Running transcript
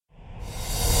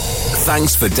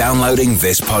Thanks for downloading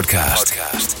this podcast.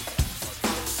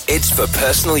 It's for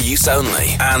personal use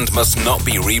only and must not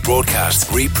be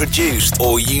rebroadcast, reproduced,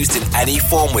 or used in any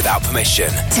form without permission.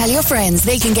 Tell your friends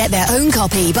they can get their own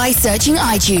copy by searching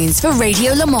iTunes for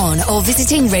Radio Le Mans or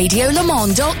visiting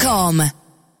radiolemans.com.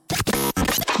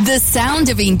 The sound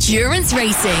of endurance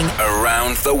racing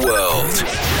around the world.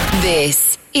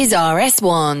 This is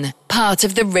RS1, part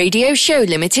of the Radio Show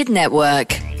Limited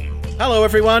network. Hello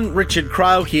everyone, Richard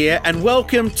Craill here, and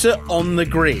welcome to On the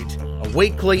Grid, a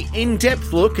weekly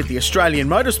in-depth look at the Australian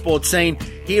motorsport scene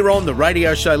here on the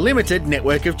Radio Show Limited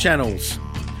network of channels.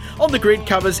 On the Grid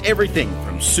covers everything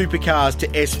from supercars to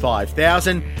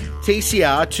S5000,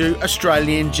 TCR to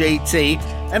Australian GT,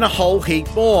 and a whole heap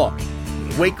more.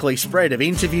 A weekly spread of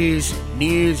interviews,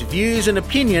 news, views and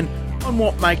opinion on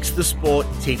what makes the sport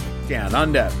tick down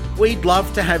under. We'd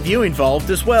love to have you involved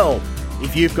as well.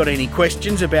 If you've got any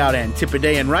questions about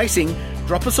Antipodean racing,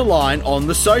 drop us a line on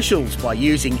the socials by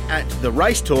using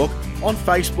 @TheRaceTalk on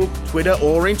Facebook, Twitter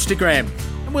or Instagram,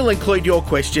 and we'll include your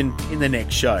question in the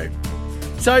next show.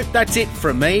 So that's it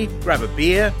from me. Grab a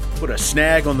beer, put a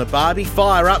snag on the barbie,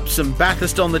 fire up some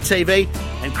Bathurst on the TV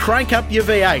and crank up your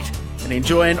V8 and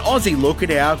enjoy an Aussie look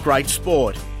at our great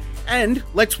sport. And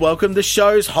let's welcome the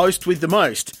show's host with the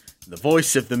most, the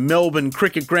voice of the Melbourne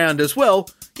Cricket Ground as well,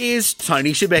 is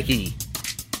Tony Shebeki.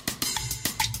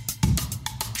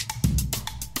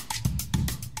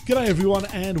 G'day everyone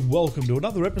and welcome to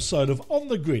another episode of On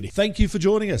the Grid. Thank you for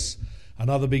joining us.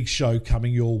 Another big show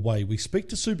coming your way. We speak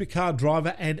to supercar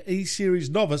driver and E-Series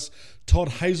novice Todd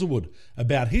Hazelwood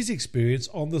about his experience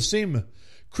on the sim.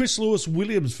 Chris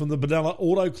Lewis-Williams from the Benalla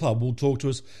Auto Club will talk to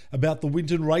us about the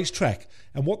Winton racetrack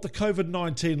and what the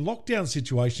COVID-19 lockdown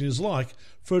situation is like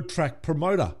for a track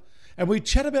promoter. And we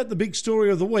chat about the big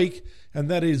story of the week, and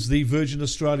that is the Virgin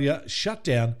Australia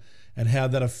shutdown and how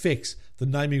that affects the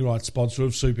naming rights sponsor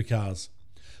of supercars.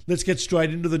 Let's get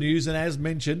straight into the news, and as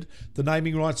mentioned, the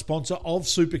naming rights sponsor of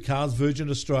supercars, Virgin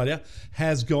Australia,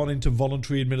 has gone into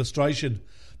voluntary administration.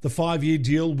 The 5-year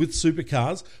deal with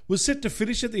supercars was set to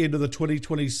finish at the end of the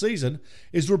 2020 season,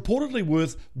 is reportedly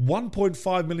worth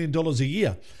 $1.5 million a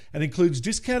year and includes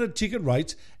discounted ticket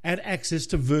rates and access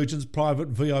to Virgin's private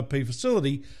VIP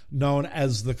facility known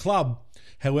as The Club.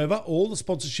 However, all the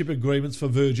sponsorship agreements for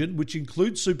Virgin, which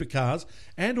include supercars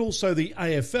and also the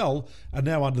AFL, are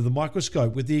now under the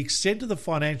microscope, with the extent of the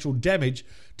financial damage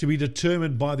to be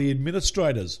determined by the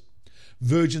administrators.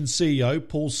 Virgin CEO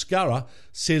Paul Scurrah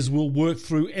says we'll work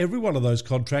through every one of those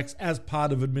contracts as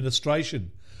part of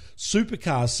administration.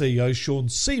 Supercar CEO Sean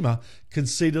Seamer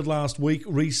conceded last week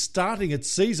restarting its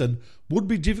season would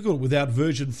be difficult without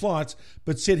Virgin flights,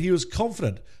 but said he was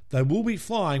confident they will be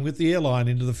flying with the airline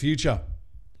into the future.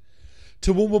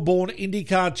 Toowoomba-born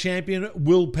IndyCar champion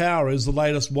Will Power is the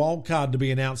latest wildcard to be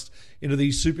announced into the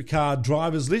supercar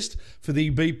drivers list for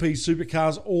the BP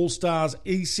Supercars All-Stars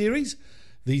E-Series.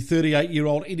 The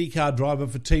 38-year-old IndyCar driver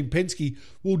for Team Penske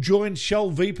will join Shell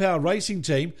V-Power Racing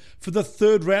Team for the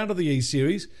third round of the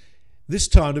E-Series, this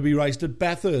time to be raced at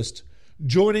Bathurst.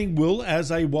 Joining Will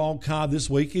as a wild card this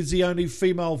week is the only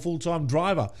female full-time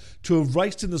driver to have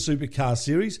raced in the Supercar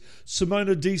Series.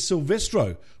 Simona Di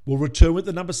Silvestro will return with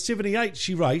the number 78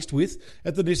 she raced with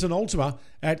at the Nissan Altima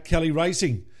at Kelly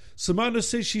Racing. Simona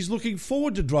says she's looking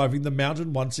forward to driving the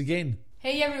mountain once again.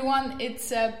 Hey everyone,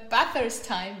 it's Bathurst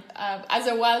time as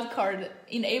a wild card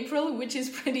in April, which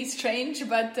is pretty strange,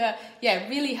 but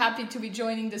really happy to be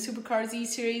joining the Supercars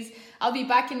E-Series. I'll be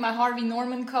back in my Harvey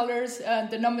Norman colours,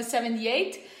 the number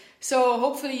 78, so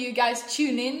hopefully you guys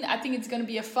tune in. I think it's going to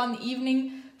be a fun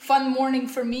evening, fun morning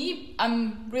for me.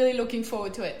 I'm really looking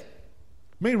forward to it.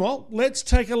 Meanwhile, let's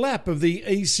take a lap of the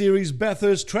E-Series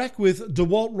Bathurst track with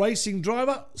DeWalt Racing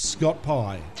driver Scott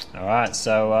Pye. All right,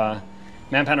 so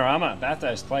Mount Panorama,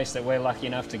 Bathurst, place that we're lucky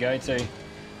enough to go to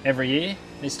every year,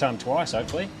 this time twice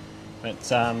hopefully. But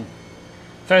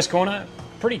first corner,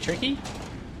 pretty tricky.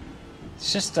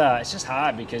 It's just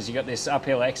hard because you got this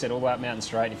uphill exit all the way up Mountain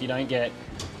Straight. If you don't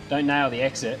nail the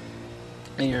exit,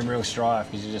 then you're in real strife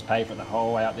because you just pay for it the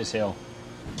whole way up this hill.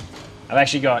 I've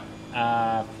actually got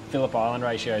Phillip Island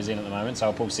ratios in at the moment, so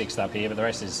I'll pull 6th up here, but the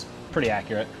rest is pretty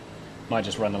accurate. Might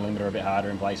just run the limiter a bit harder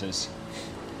in places.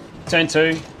 Turn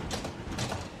 2.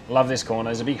 Love this corner.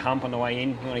 There's a big hump on the way in.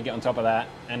 You want to get on top of that.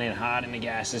 And then hard in the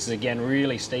gas. This is, again,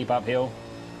 really steep uphill.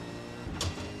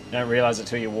 You don't realise it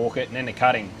till you walk it. And then the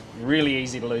cutting. Really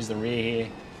easy to lose the rear here.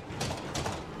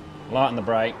 Lighten the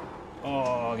brake.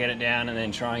 Oh, get it down and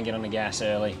then try and get on the gas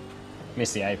early.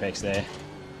 Missed the apex there.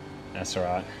 That's all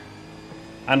right.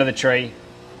 Under the tree.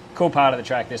 Cool part of the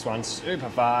track, this one. Super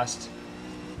fast.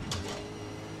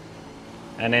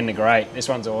 And then the grate. This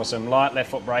one's awesome. Light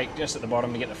left foot brake just at the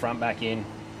bottom to get the front back in.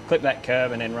 Clip that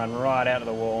curb and then run right out of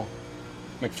the wall.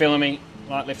 McPhillamy,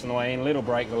 light lift on the way in, little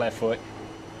brake the left foot.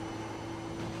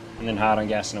 And then hard on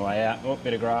gas on the way out. Oh,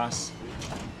 bit of grass.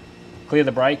 Clear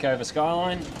the brake over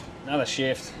Skyline. Another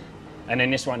shift. And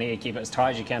then this one here, keep it as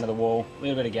tight as you can to the wall. A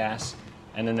little bit of gas.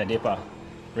 And then the dipper.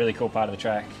 Really cool part of the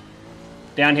track.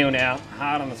 Downhill now,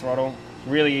 hard on the throttle.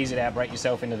 Really easy to outbrake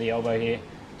yourself into the elbow here.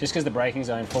 Just because the braking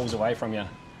zone falls away from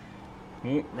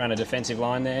you. Run a defensive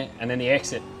line there. And then the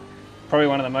exit. Probably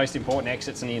one of the most important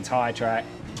exits in the entire track.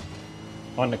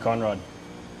 Onto Conrod.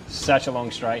 Such a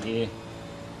long straight here.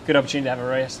 Good opportunity to have a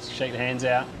rest, shake the hands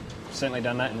out. Certainly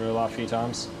done that in real life a few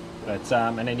times. But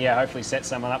and then hopefully set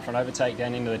someone up for an overtake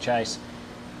down into the chase.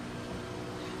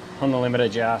 On the limiter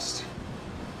just.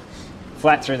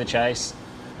 Flat through the chase.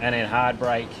 And then hard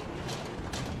brake.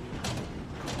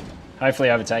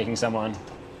 Hopefully overtaking someone.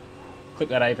 Clip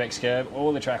that apex curb,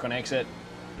 all the track on exit.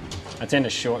 I tend to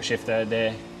short shift third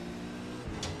there.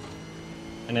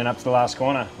 And then up to the last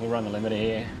corner, we'll run the limiter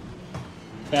here.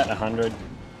 About 100.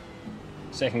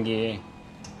 Second gear.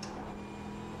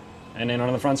 And then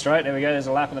on the front straight, there we go, there's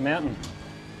a lap of the mountain.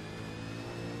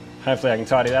 Hopefully I can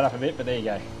tidy that up a bit, but there you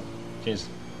go. Cheers.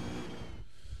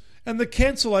 And the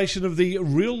cancellation of the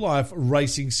real-life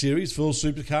racing series for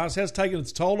supercars has taken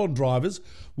its toll on drivers,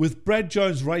 with Brad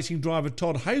Jones racing driver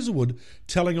Todd Hazelwood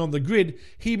telling On the Grid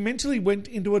he mentally went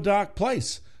into a dark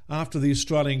place after the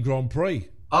Australian Grand Prix.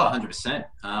 Oh, 100%.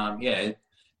 Yeah,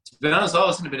 to be honest, I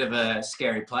was in a bit of a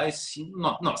scary place.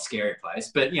 Not a scary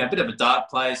place, but, a bit of a dark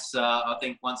place. I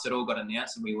think once it all got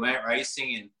announced and we weren't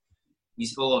racing and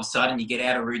all of a sudden you get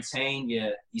out of routine,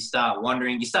 you start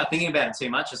wondering, you start thinking about it too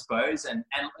much, I suppose. And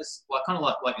it's kind of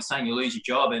like you're saying, you lose your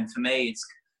job. And for me, it's,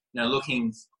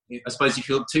 looking, I suppose if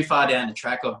you look too far down the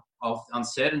track of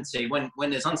uncertainty, when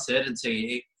there's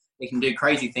uncertainty, it can do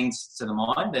crazy things to the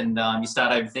mind. And you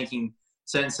start overthinking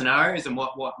certain scenarios and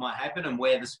what might happen and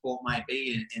where the sport might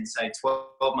be in say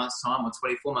 12 months time or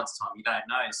 24 months time. You don't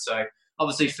know. So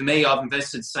obviously for me, I've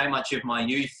invested so much of my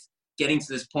youth getting to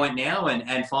this point now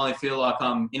and finally feel like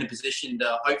I'm in a position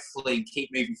to hopefully keep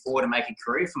moving forward and make a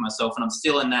career for myself. And I'm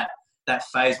still in that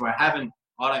phase where I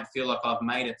don't feel like I've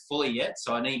made it fully yet.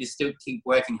 So I need to still keep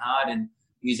working hard and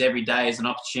use every day as an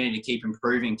opportunity to keep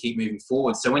improving, keep moving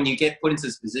forward. So when you get put into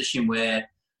this position where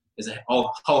there's a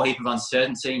whole heap of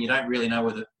uncertainty and you don't really know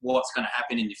what's going to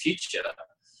happen in the future,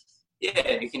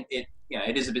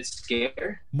 it is a bit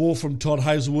scary. More from Todd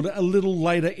Hazelwood a little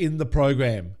later in the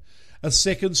program. A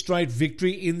second straight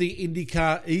victory in the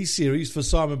IndyCar E-Series for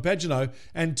Simon Pagenaud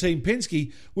and Team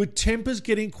Penske, with tempers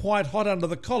getting quite hot under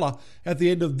the collar at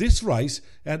the end of this race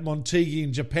at Montegi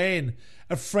in Japan.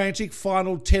 A frantic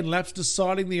final 10 laps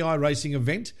deciding the iRacing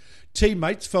event.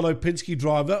 Teammates, fellow Penske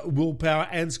driver Will Power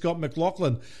and Scott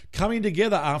McLaughlin coming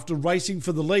together after racing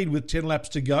for the lead with 10 laps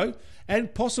to go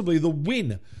and possibly the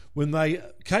win when they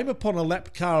came upon a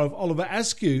lap car of Oliver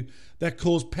Askew that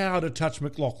caused Power to touch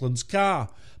McLaughlin's car.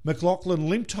 McLaughlin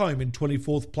limped home in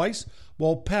 24th place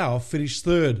while Power finished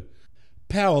third.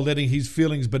 Power letting his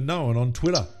feelings be known on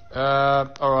Twitter.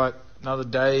 All right, another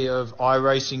day of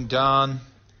iRacing done.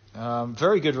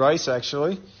 Very good race,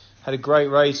 actually. Had a great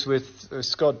race with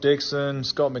Scott Dixon,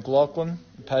 Scott McLaughlin.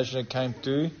 Pagenaud came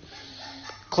through.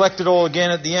 Collected all again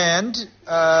at the end.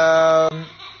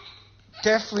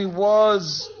 Definitely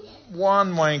was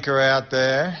one wanker out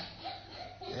there.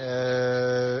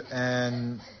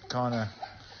 And kind of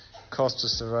cost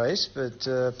us the race. But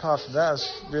apart from that, it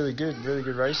was really good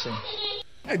racing.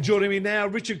 And joining me now,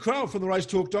 Richard Crowell from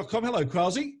theracetalk.com. Hello,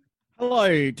 Crowlesy.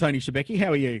 Hello, Tony Shebeki.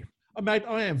 How are you? Mate,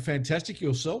 I am fantastic.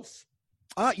 Yourself?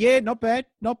 Yeah, not bad.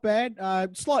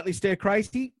 Slightly stir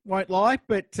crazy, won't lie,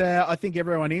 but I think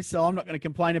everyone is, so I'm not going to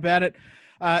complain about it.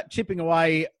 Chipping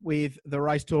away with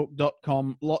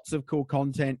theracetalk.com, lots of cool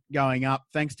content going up,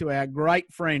 thanks to our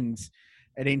great friends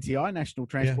at NTI, National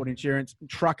Transport Insurance,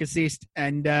 Truck Assist.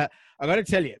 And I got to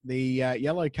tell you, the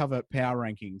yellow cover power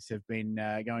rankings have been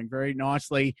going very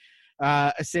nicely,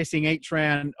 assessing each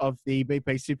round of the BP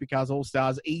Supercars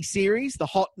All-Stars E-Series, the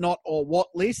hot, not, or what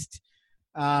list.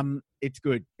 It's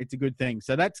good. It's a good thing.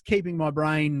 So that's keeping my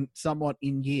brain somewhat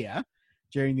in gear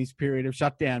during this period of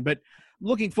shutdown. But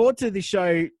looking forward to this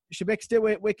show,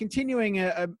 Shebexter. We're continuing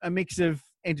a mix of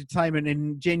entertainment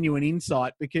and genuine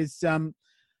insight because I'm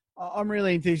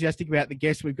really enthusiastic about the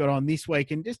guests we've got on this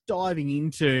week and just diving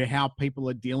into how people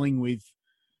are dealing with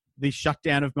this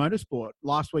shutdown of motorsport.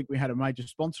 Last week we had a major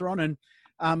sponsor on,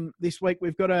 and this week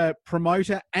we've got a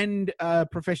promoter and a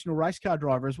professional race car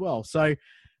driver as well. So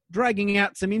dragging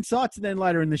out some insights, and then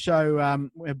later in the show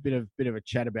we have a bit of a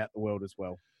chat about the world as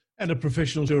well. and a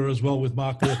professional tourer as well, with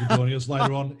Mark Walker joining us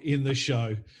later on in the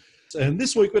show. And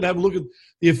this week we're going to have a look at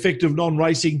the effect of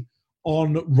non-racing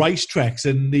on racetracks,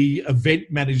 and the event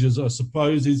managers, I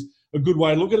suppose, is a good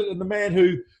way to look at it. And the man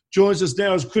who joins us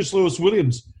now is Chris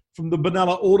Lewis-Williams from the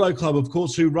Benalla Auto Club, of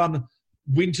course, who run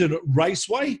Winton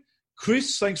Raceway.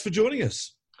 Chris, thanks for joining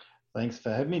us. Thanks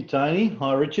for having me, Tony.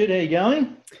 Hi, Richard. How you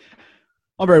going?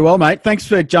 I'm very well, mate. Thanks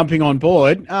for jumping on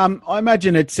board. I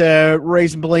imagine it's a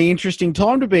reasonably interesting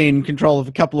time to be in control of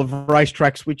a couple of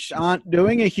racetracks which aren't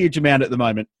doing a huge amount at the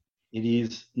moment. It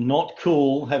is not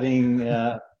cool having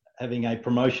a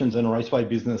promotions and a raceway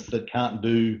business that can't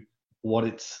do what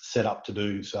it's set up to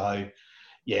do. So,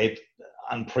 yeah,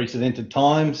 unprecedented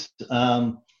times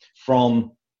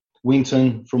from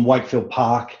Winton, from Wakefield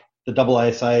Park, the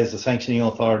AASA as the sanctioning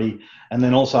authority, and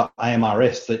then also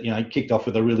AMRS that, kicked off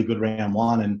with a really good round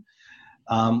one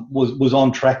and was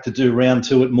on track to do round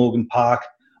two at Morgan Park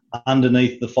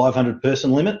underneath the 500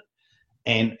 person limit.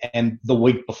 And the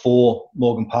week before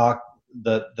Morgan Park,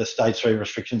 the stage 3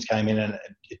 restrictions came in and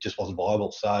it just wasn't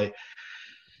viable. So,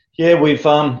 yeah, we've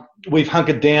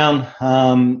hunkered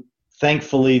down.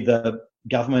 Thankfully, the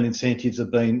government incentives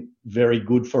have been very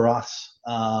good for us,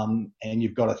 and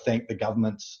you've got to thank the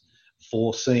governments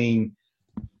for seeing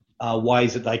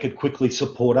ways that they could quickly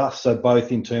support us. So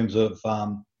both in terms of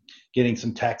getting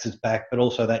some taxes back, but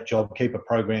also that JobKeeper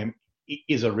program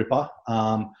is a ripper.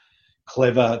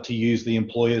 Clever to use the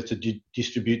employers to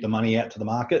distribute the money out to the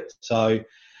market. So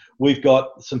we've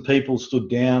got some people stood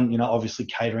down, obviously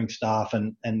catering staff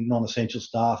and non-essential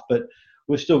staff, but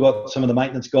we've still got some of the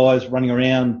maintenance guys running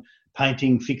around,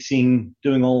 painting, fixing,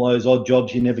 doing all those odd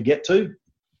jobs you never get to.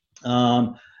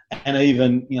 And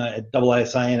even, at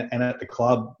AASA and at the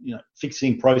club,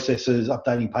 fixing processes,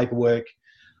 updating paperwork,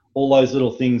 all those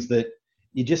little things that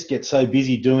you just get so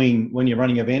busy doing when you're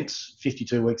running events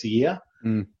 52 weeks a year,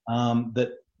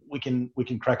 that we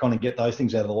can crack on and get those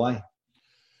things out of the way.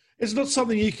 It's not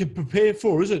something you can prepare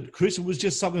for, is it, Chris? It was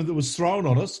just something that was thrown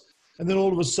on us. And then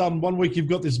all of a sudden, one week you've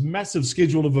got this massive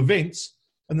schedule of events,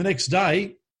 and the next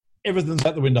day, everything's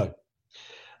out the window.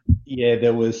 Yeah,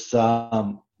 there was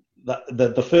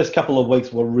the first couple of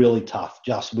weeks were really tough,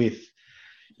 just with,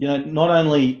 not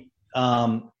only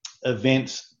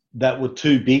events that were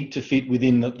too big to fit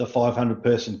within the 500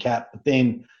 person cap, but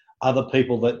then other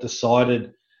people that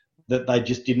decided that they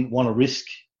just didn't want to risk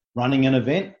running an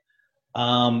event.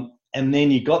 And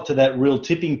then you got to that real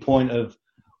tipping point of,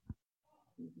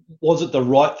 was it the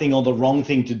right thing or the wrong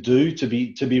thing to do to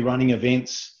be running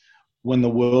events when the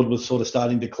world was sort of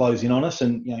starting to close in on us?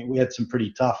 And, we had some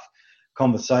pretty tough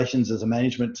conversations as a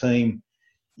management team.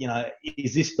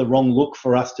 Is this the wrong look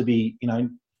for us to be,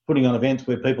 putting on events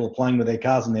where people are playing with their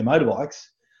cars and their motorbikes,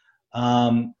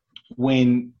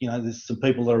 when, there's some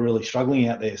people that are really struggling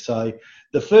out there. So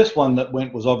the first one that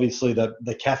went was obviously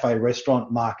the cafe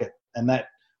restaurant market, and that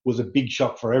was a big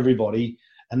shock for everybody.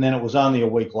 And then it was only a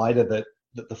week later that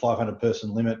the 500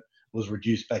 person limit was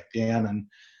reduced back down, and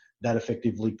that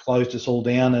effectively closed us all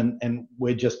down, and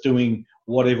we're just doing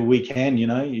whatever we can.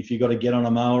 If you've got to get on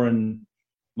a mower and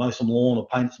mow some lawn or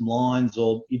paint some lines,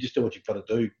 or you just do what you've got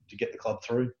to do to get the club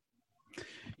through.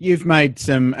 You've made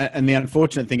some, and the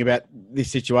unfortunate thing about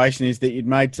this situation is that you'd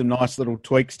made some nice little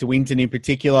tweaks to Winton in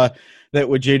particular that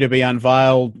were due to be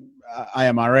unveiled,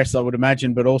 AMRS, I would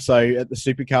imagine, but also at the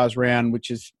Supercars round, which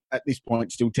is at this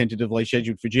point still tentatively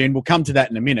scheduled for June. We'll come to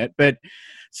that in a minute. But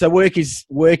so work is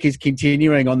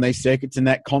continuing on these circuits, and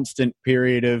that constant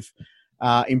period of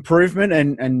improvement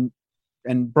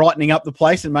and brightening up the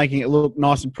place and making it look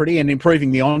nice and pretty, and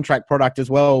improving the on-track product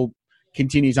as well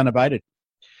continues unabated.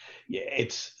 Yeah,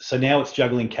 so now it's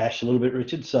juggling cash a little bit,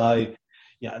 Richard. So,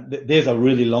 there's a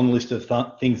really long list of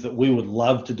things that we would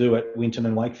love to do at Winton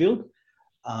and Wakefield.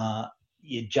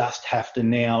 You just have to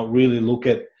now really look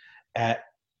at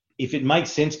if it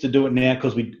makes sense to do it now,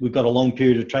 because we've got a long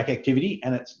period of track activity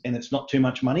and it's not too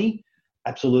much money.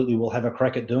 Absolutely, we'll have a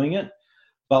crack at doing it.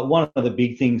 But one of the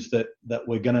big things that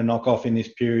we're going to knock off in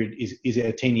this period is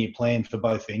our 10-year plan for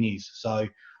both venues. So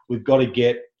we've got to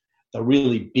get the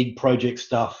really big project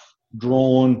stuff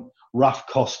drawn, rough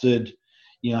costed,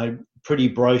 pretty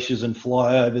brochures and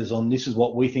flyovers on this is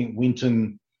what we think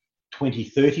Winton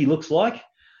 2030 looks like,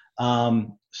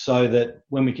 so that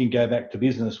when we can go back to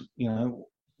business,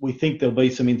 we think there'll be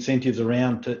some incentives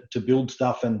around to build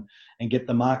stuff and get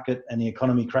the market and the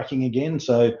economy cracking again.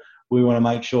 So we want to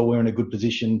make sure we're in a good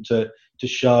position to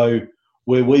show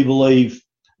where we believe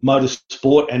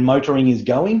motorsport and motoring is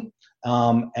going,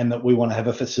 and that we want to have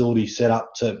a facility set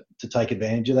up to take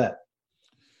advantage of that.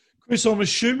 Chris, I'm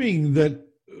assuming that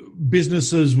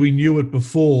business as we knew it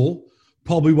before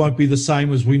probably won't be the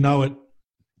same as we know it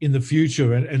in the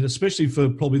future, and especially for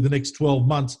probably the next 12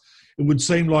 months, it would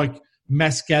seem like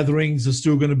mass gatherings are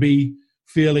still going to be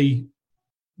fairly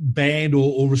banned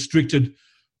or restricted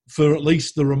for at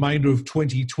least the remainder of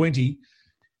 2020.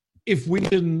 If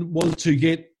Winton was to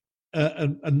get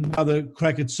another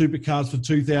crack at supercars for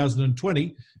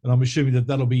 2020, and I'm assuming that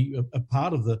that'll be a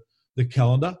part of the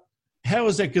calendar, how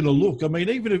is that going to look? I mean,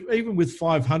 even with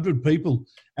 500 people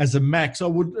as a max, I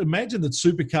would imagine that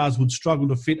supercars would struggle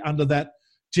to fit under that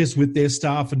just with their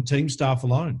staff and team staff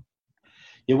alone.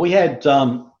 Yeah, we had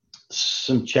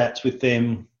some chats with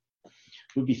them,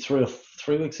 would be 3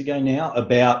 weeks ago now,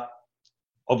 about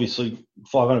obviously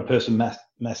 500-person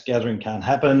mass gathering can't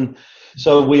happen.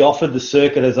 So we offered the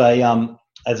circuit as a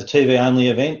TV-only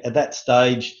event. At that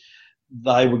stage,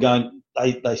 they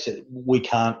said we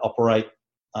can't operate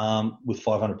with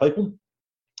 500 people.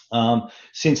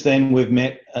 Since then, we've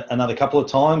met another couple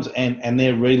of times, and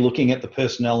they're re-looking at the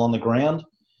personnel on the ground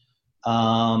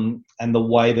and the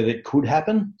way that it could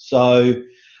happen. So,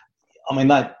 I mean,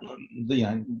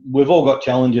 we've all got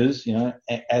challenges,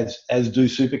 as do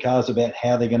supercars, about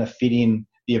how they're going to fit in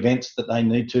the events that they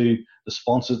need to. The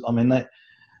sponsors, I mean, they're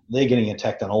getting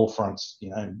attacked on all fronts.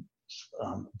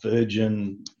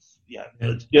 Virgin,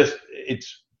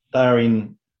 they're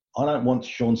in. I don't want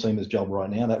Sean Seamer's job right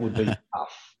now. That would be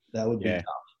tough. That would be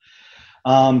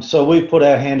tough. So we put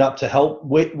our hand up to help.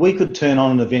 We could turn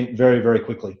on an event very, very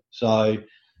quickly. So,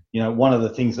 one of the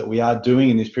things that we are doing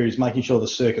in this period is making sure the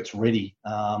circuit's ready.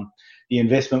 The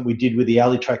investment we did with the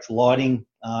Alley Tracks lighting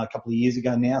a couple of years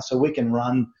ago now, so we can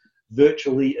run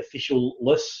virtually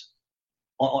official-less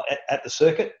at the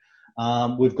circuit.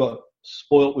 We've got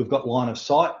line of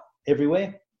sight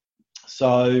everywhere.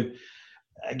 So,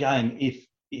 again,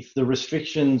 if the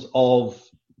restrictions of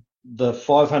the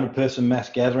 500-person mass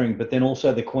gathering, but then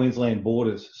also the Queensland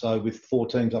borders, so with 4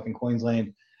 teams up in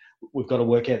Queensland, we've got to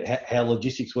work out how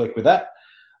logistics work with that.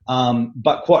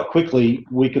 But quite quickly,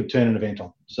 we could turn an event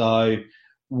on. So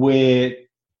we're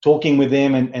talking with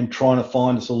them and trying to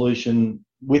find a solution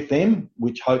with them,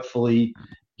 which hopefully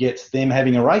gets them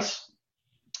having a race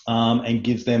and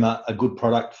gives them a good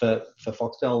product for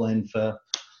Foxtel and for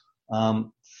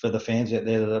the fans out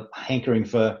there that are hankering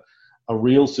for a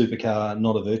real supercar,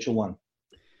 not a virtual one.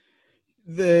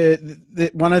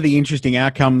 One of the interesting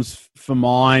outcomes for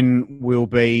mine will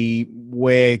be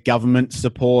where government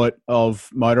support of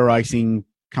motor racing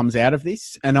comes out of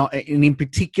this, and in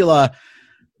particular,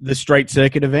 the street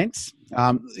circuit events.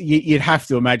 You'd have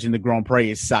to imagine the Grand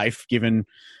Prix is safe, given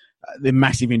the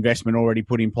massive investment already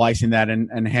put in place in that,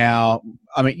 and how,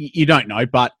 I mean, you don't know,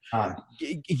 but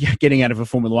getting out of a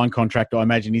Formula One contract, I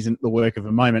imagine, isn't the work of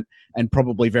a moment, and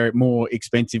probably very more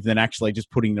expensive than actually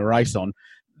just putting the race on.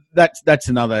 That's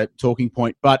another talking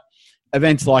point. But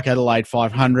events like Adelaide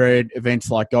 500, events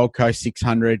like Gold Coast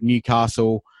 600,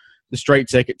 Newcastle, the street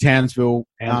circuit, Townsville,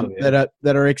 that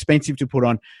are expensive to put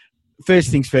on.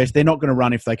 First things first, they're not going to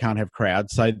run if they can't have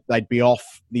crowds, so they'd be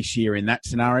off this year in that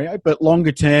scenario. But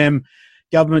longer term,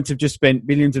 governments have just spent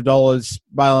billions of dollars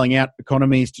bailing out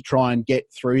economies to try and get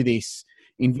through this.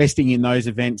 Investing in those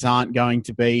events aren't going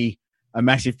to be a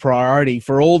massive priority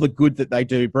for all the good that they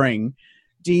do bring.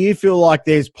 Do you feel like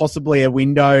there's possibly a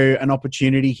window, an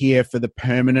opportunity here for the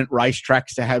permanent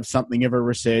racetracks to have something of a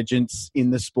resurgence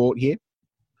in the sport here?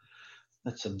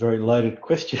 That's a very loaded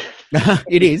question.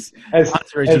 It is. As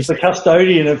the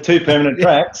custodian of 2 permanent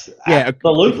tracks,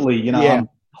 absolutely.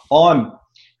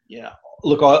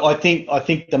 Look, I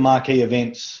think the marquee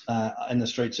events in the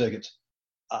street circuits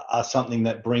are something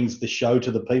that brings the show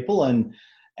to the people, and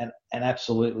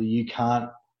absolutely you can't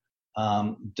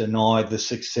deny the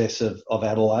success of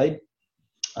Adelaide.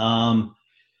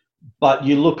 But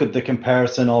you look at the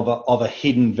comparison of a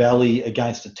Hidden Valley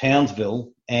against a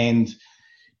Townsville, and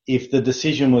if the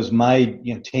decision was made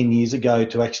 10 years ago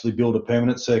to actually build a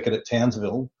permanent circuit at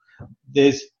Townsville,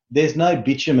 there's no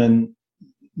bitumen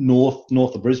north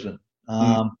of Brisbane,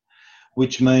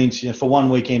 which means for one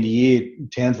weekend a year,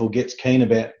 Townsville gets keen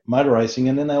about motor racing,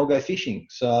 and then they all go fishing.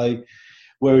 So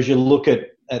whereas you look at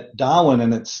Darwin,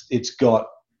 and it's got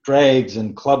drags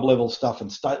and club level stuff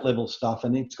and state level stuff,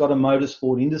 and it's got a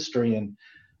motorsport industry. And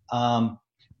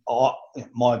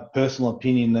my personal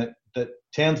opinion that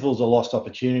Townsville's a lost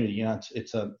opportunity.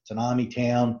 It's an army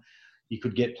town. You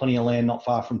could get plenty of land not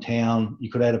far from town.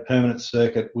 You could add a permanent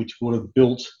circuit, which would have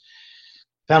built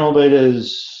panel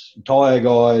beaters, tyre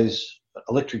guys,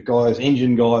 electric guys,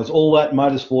 engine guys, all that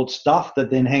motorsport stuff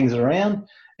that then hangs around.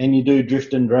 And you do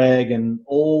drift and drag and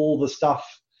all the stuff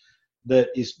that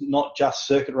is not just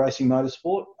circuit racing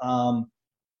motorsport.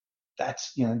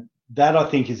 That I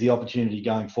think is the opportunity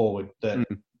going forward. That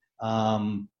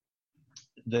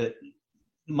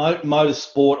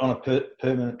motorsport on a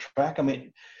permanent track. I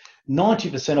mean,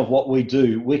 90% of what we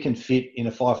do, we can fit in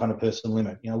a 500 person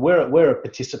limit. You know, we're a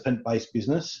participant-based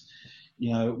business.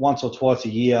 You know, once or twice a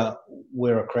year,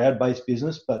 we're a crowd-based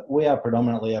business, but we are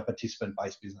predominantly a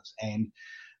participant-based business, and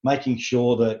making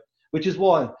sure that, which is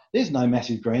why there's no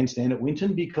massive grandstand at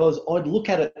Winton, because I'd look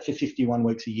at it for 51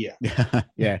 weeks a year.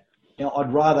 Yeah. You know,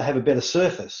 I'd rather have a better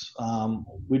surface.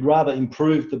 We'd rather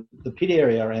improve the pit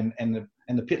area and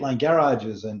the pit lane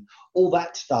garages and all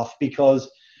that stuff, because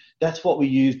that's what we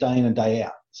use day in and day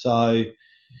out. So,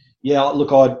 yeah,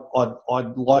 look,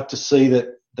 I'd like to see that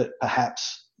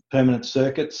perhaps permanent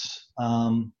circuits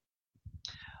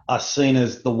are seen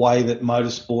as the way that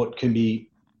motorsport can be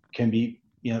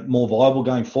you know, more viable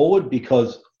going forward,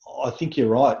 because I think you're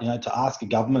right. You know, to ask a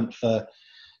government for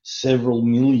several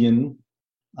million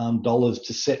dollars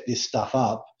to set this stuff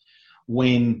up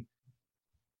when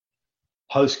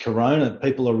post-corona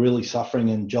people are really suffering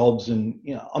in jobs, and,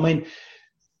 you know, I mean,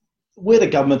 where the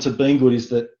governments have been good is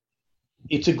that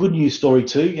it's a good news story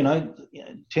too. You know,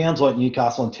 towns like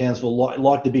Newcastle and Townsville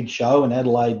like the big show, and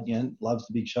Adelaide, you know, loves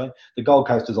the big show. The Gold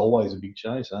Coast is always a big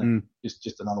show, so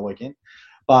just another weekend.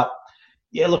 But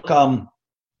yeah, look,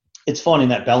 it's finding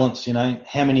that balance. You know,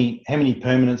 how many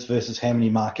permanents versus how many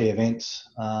marquee events.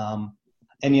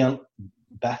 And, you know,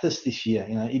 Bathurst this year,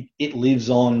 you know, it lives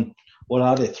on, what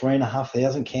are there,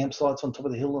 3,500 campsites on top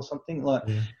of the hill or something? Like,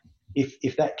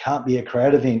 if that can't be a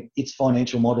crowd event, its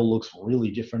financial model looks really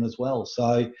different as well.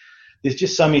 So there's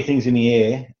just so many things in the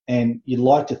air, and you'd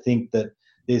like to think that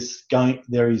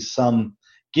there is some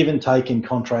give and take in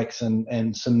contracts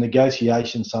and some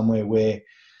negotiation somewhere where,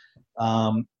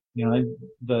 you know,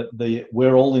 the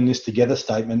we're all in this together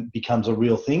statement becomes a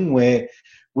real thing where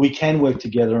we can work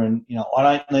together, and, you know, I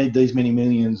don't need these many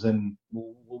millions and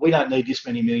we don't need this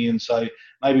many millions, so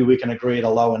maybe we can agree at a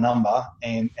lower number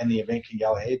and the event can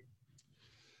go ahead.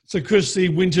 So, Chris, the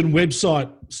Winton website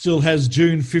still has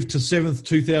June 5th to 7th,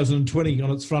 2020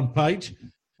 on its front page.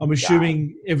 I'm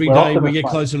assuming every day we get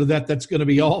closer to that, that's going to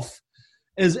be off.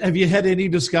 Have you had any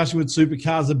discussion with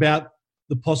Supercars about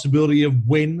the possibility of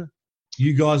when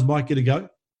you guys might get a go?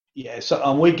 Yeah,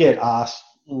 so we get asked,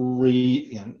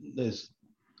 you know, there's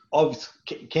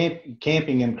obviously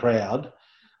camping and crowd,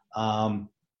 and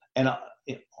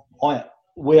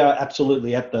we are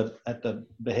absolutely at the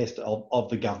behest of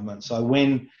the government. So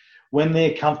when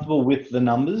they're comfortable with the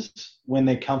numbers, when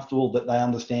they're comfortable that they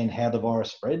understand how the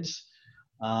virus spreads,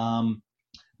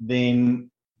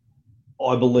 then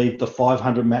I believe the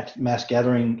 500 mass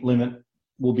gathering limit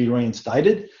will be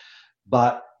reinstated.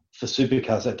 But for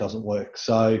Supercars, that doesn't work.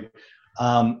 So,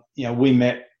 you know, we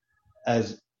met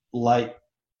as late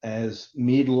as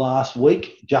mid last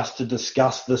week just to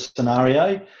discuss the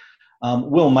scenario.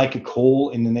 We'll make a call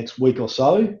in the next week or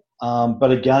so.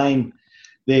 But again,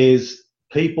 there's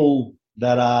people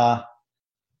that are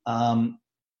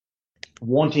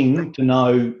wanting to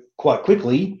know quite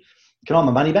quickly, can I have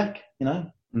my money back? You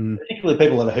know, particularly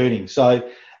people that are hurting. So,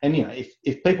 and, you know,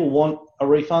 if people want a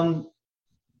refund,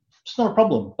 it's not a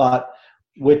problem. But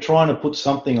we're trying to put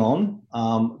something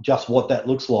on. Just what that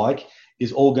looks like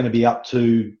is all going to be up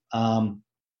to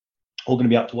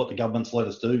what the government's let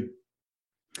us do.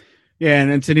 Yeah,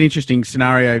 and it's an interesting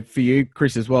scenario for you,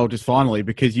 Chris, as well, just finally,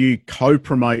 because you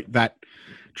co-promote that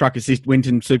Truck Assist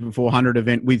Winton Super 400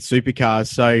 event with Supercars.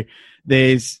 So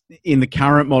in the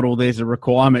current model, there's a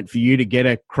requirement for you to get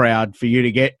a crowd, for you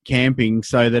to get camping,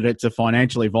 so that it's a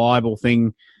financially viable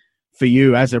thing for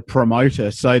you as a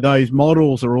promoter. So those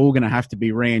models are all going to have to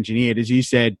be re-engineered, as you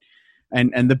said,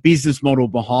 and the business model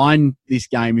behind this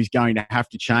game is going to have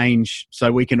to change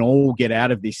so we can all get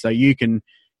out of this, so you can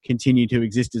continue to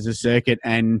exist as a circuit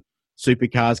and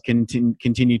Supercars can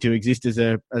continue to exist as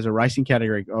a racing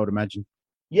category, I would imagine.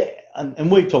 Yeah, and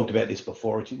we've talked about this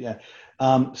before. Yeah.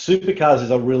 Supercars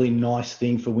is a really nice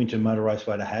thing for Winton Motor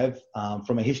Raceway to have.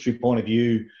 From a history point of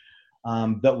view,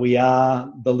 that we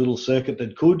are the little circuit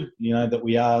that could, you know, that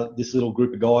we are this little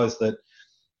group of guys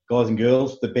and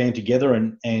girls that band together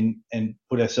and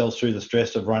put ourselves through the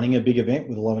stress of running a big event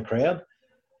with a lot of crowd.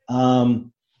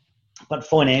 But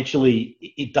financially,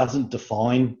 it doesn't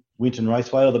define Winton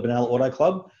Raceway or the Benalla Auto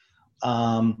Club.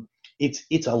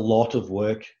 It's a lot of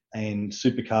work, and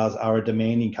Supercars are a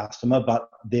demanding customer, but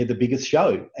they're the biggest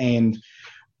show. And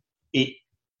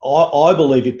I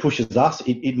believe it pushes us.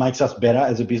 It makes us better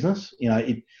as a business. You know,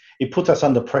 it puts us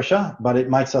under pressure, but it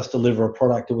makes us deliver a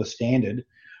product to a standard,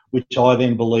 which I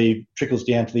then believe trickles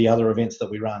down to the other events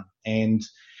that we run. And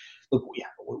look,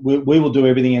 we will do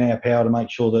everything in our power to make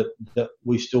sure that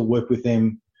we still work with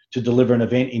them to deliver an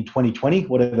event in 2020,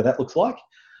 whatever that looks like,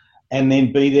 and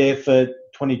then be there for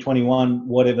 2021,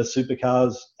 whatever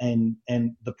supercars and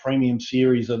the premium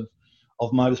series of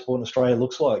motorsport in Australia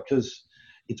looks like, because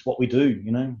it's what we do.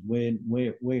 You know,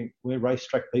 we're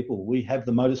racetrack people. We have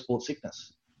the motorsport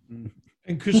sickness.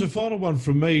 And Chris, a final one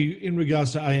from me in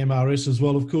regards to AMRS as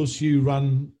well. Of course, you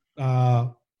run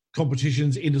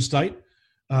competitions interstate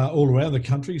all around the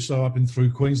country, so up and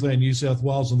through Queensland, New South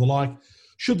Wales and the like.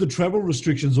 Should the travel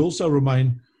restrictions also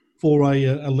remain for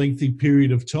a lengthy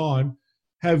period of time,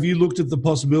 have you looked at the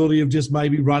possibility of just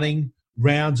maybe running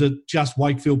rounds at just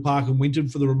Wakefield Park and Winton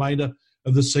for the remainder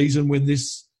of the season when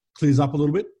this clears up a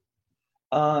little bit?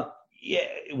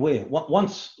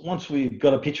 Once we've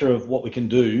got a picture of what we can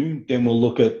do, then we'll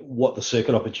look at what the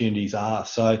circuit opportunities are.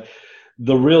 So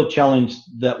the real challenge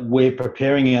that we're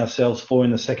preparing ourselves for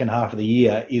in the second half of the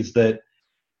year is that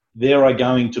there are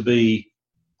going to be,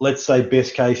 let's say,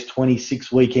 best case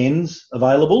 26 weekends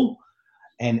available,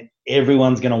 and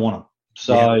everyone's going to want them.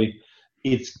 So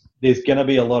there's going to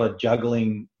be a lot of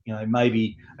juggling. You know,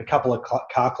 maybe a couple of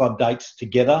car club dates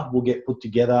together will get put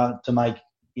together to make,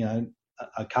 you know,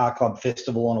 a car club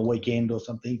festival on a weekend or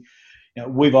something. You know,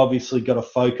 we've obviously got to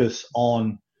focus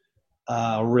on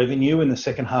revenue in the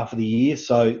second half of the year.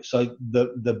 So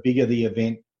the bigger the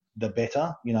event, the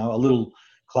better. You know, a little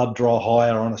club draw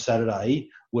hire on a Saturday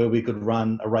where we could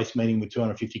run a race meeting with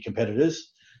 250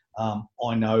 competitors.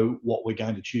 I know what we're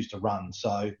going to choose to run.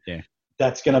 So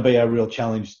that's going to be a real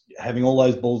challenge, having all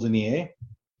those balls in the air.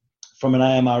 From an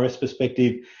AMRS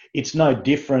perspective, it's no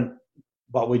different,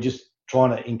 but we're just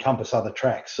trying to encompass other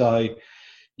tracks. So,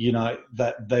 you know,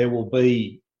 that there will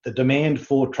be the demand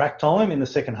for track time in the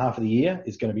second half of the year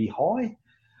is going to be high.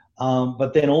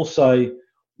 But then also,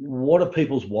 what are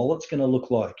people's wallets going to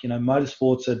look like? You know,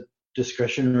 motorsport's a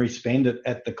discretionary spend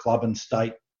at the club and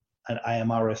state and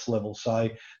AMRS level. So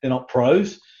they're not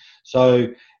pros. So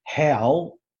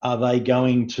how are they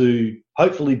going to,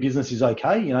 hopefully business is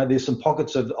okay. You know, there's some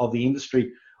pockets of the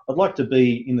industry. I'd like to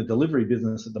be in the delivery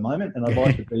business at the moment, and I'd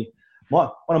like to be,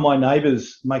 one of my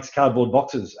neighbours makes cardboard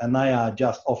boxes, and they are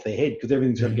just off their head because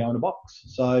everything's got to go in a box.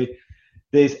 So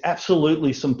there's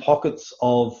absolutely some pockets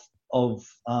of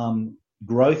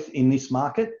growth in this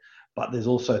market, but there's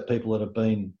also people that have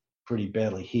been pretty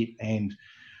badly hit, and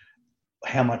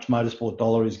how much motorsport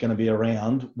dollar is going to be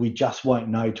around, we just won't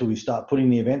know till we start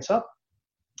putting the events up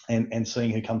and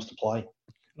seeing who comes to play.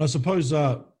 I suppose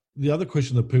the other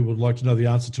question that people would like to know the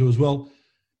answer to as well,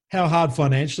 how hard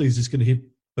financially is this going to hit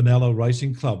Benalla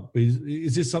Racing Club?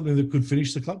 Is this something that could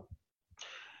finish the club?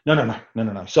 No.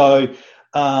 So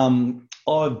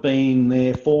I've been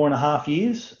there 4.5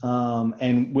 years,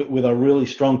 and with a really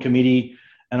strong committee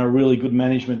and a really good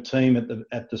management team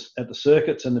at the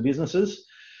circuits and the businesses.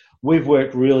 We've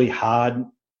worked really hard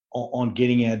on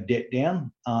getting our debt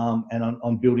down and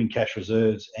on building cash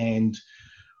reserves. And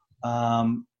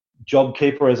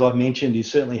JobKeeper, as I've mentioned,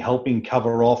 is certainly helping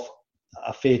cover off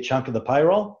a fair chunk of the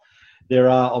payroll. There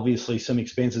are obviously some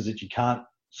expenses that you can't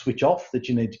switch off that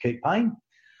you need to keep paying.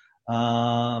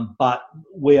 But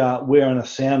we're in a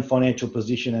sound financial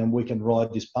position, and we can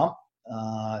ride this bump.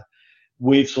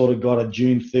 We've sort of got a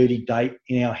June 30 date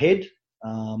in our head,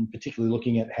 particularly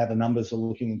looking at how the numbers are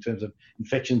looking in terms of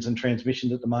infections and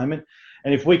transmissions at the moment.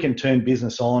 And if we can turn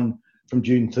business on from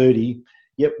June 30,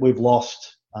 we've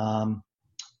lost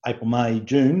April, May,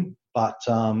 June, but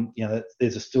you know,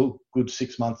 there's a still good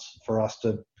 6 months for us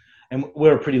to. And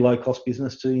we're a pretty low cost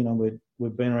business too. You know,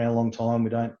 we've been around a long time. We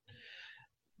don't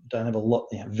have a lot,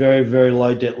 you know, very, very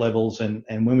low debt levels. And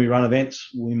when we run events,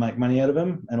 we make money out of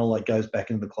them, and all that goes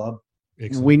back into the club.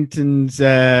 Winton's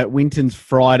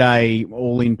Friday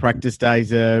all-in practice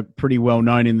days are pretty well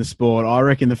known in the sport. I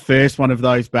reckon the first one of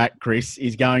those back, Chris,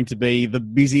 is going to be the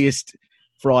busiest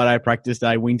Friday practice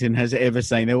day Winton has ever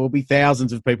seen. There will be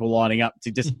thousands of people lining up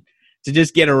to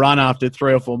just get a run after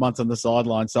 3 or 4 months on the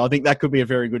sideline. So I think that could be a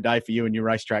very good day for you and your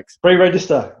racetracks.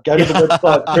 Pre-register. Go to the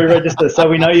website, pre-register, so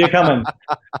we know you're coming.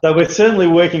 So we're certainly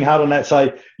working hard on that.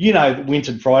 So, you know,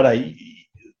 Winton Friday,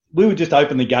 we would just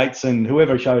open the gates and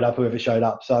whoever showed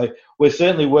up. So we're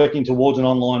certainly working towards an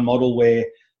online model where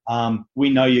we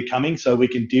know you're coming, so we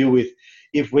can deal with,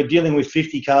 if we're dealing with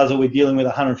 50 cars or we're dealing with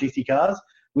 150 cars,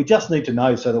 we just need to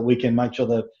know so that we can make sure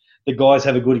that the guys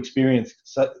have a good experience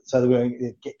so that we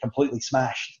don't get completely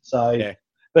smashed. So,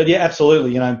 But yeah,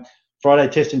 absolutely. You know, Friday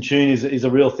test and tune is a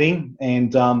real thing.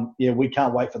 And we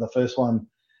can't wait for the first one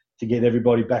to get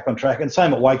everybody back on track. And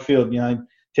same at Wakefield, you know,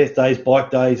 test days,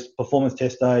 bike days, performance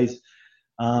test days.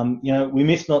 You know, we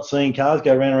miss not seeing cars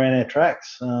go around our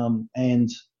tracks. And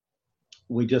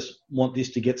we just want this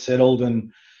to get settled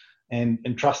and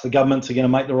trust the governments are going to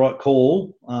make the right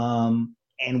call.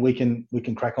 And we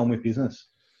can crack on with business.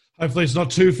 Hopefully it's not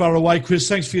too far away. Chris,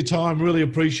 thanks for your time. Really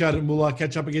appreciate it, and we'll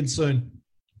catch up again soon.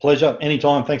 Pleasure.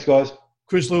 Anytime. Thanks, guys.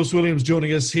 Chris Lewis-Williams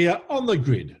joining us here on The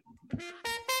Grid.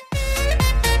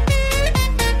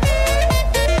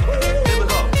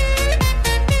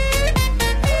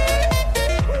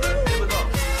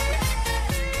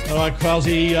 All right,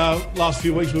 Krause, last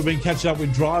few weeks we've been catching up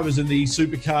with drivers in the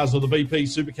Supercars or the BP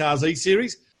Supercars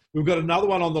E-Series. We've got another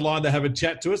one on the line to have a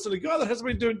chat to us, and a guy that hasn't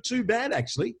been doing too bad,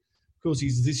 actually. Of course,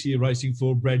 he's this year racing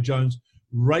for Brad Jones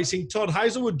Racing. Todd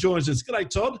Hazelwood joins us. G'day,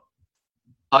 Todd.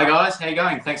 Hi, guys. How you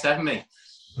going? Thanks for having me.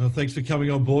 Thanks for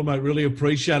coming on board, mate. Really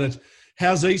appreciate it.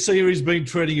 How's E-Series been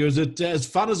treating you? Is it as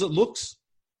fun as it looks?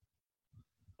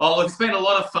 Oh, look, it's been a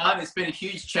lot of fun. It's been a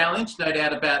huge challenge, no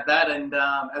doubt about that. And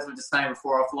as we were just saying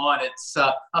before offline, it's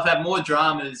I've had more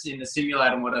dramas in the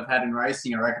simulator than what I've had in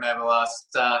racing, I reckon, over the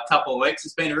last couple of weeks.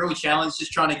 It's been a real challenge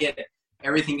just trying to get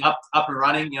everything up and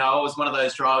running. You know, I was one of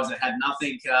those drivers that had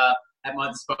nothing at my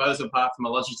disposal apart from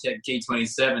a Logitech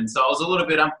G27. So I was a little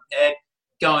bit unprepared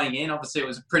going in. Obviously, it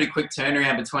was a pretty quick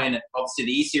turnaround between, obviously,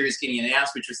 the E-Series getting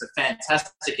announced, which was a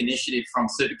fantastic initiative from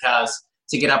Supercars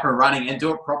to get up and running and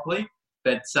do it properly.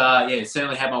 But,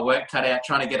 certainly had my work cut out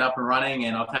trying to get up and running,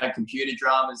 and I've had computer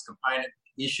dramas, component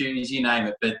issues, you name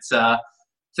it. But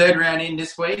third round in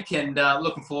this week, and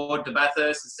looking forward to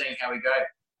Bathurst and seeing how we go.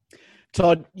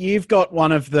 Todd, you've got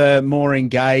one of the more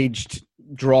engaged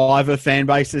driver fan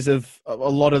bases of a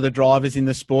lot of the drivers in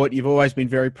the sport. You've always been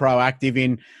very proactive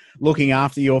in looking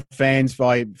after your fans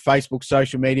via Facebook,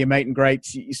 social media, meet and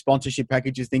greets, sponsorship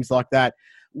packages, things like that.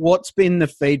 What's been the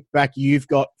feedback you've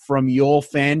got from your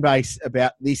fan base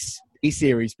about this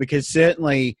E-Series? Because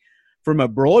certainly from a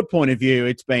broad point of view,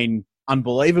 it's been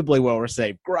unbelievably well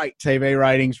received. Great TV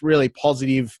ratings, really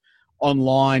positive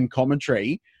online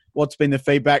commentary. What's been the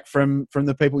feedback from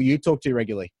the people you talk to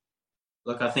regularly?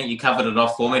 Look, I think you covered it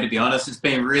off for me, to be honest. It's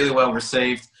been really well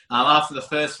received after the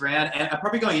first round. And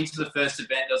probably going into the first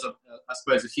event, there was, I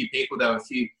suppose, a few people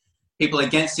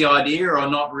against the idea or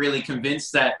not really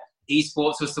convinced that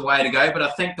esports was the way to go. But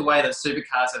I think the way that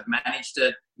Supercars have managed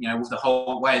it, you know, with the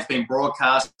whole way it's been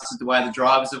broadcast, the way the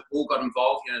drivers have all got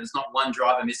involved, you know, there's not one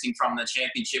driver missing from the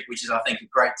championship, which is, I think, a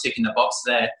great tick in the box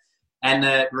there. And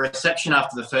the reception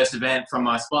after the first event from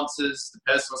my sponsors, the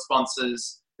personal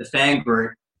sponsors, the fan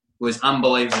group, was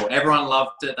unbelievable. Everyone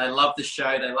loved it. They loved the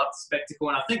show. They loved the spectacle.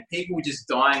 And I think people were just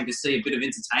dying to see a bit of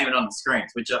entertainment on the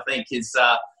screens, which I think is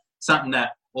something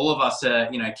that all of us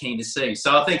are, you know, keen to see.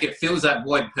 So I think it fills that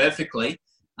void perfectly.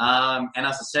 And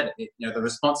as I said, the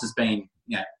response has been,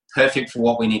 you know, perfect for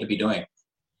what we need to be doing.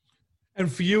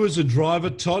 And for you as a driver,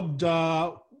 Todd,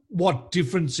 what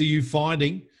difference are you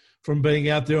finding from being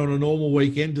out there on a normal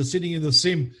weekend to sitting in the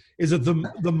sim? Is it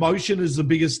the motion is the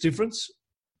biggest difference?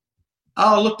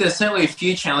 Oh, look, there's certainly a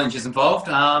few challenges involved.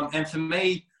 And for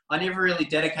me, I never really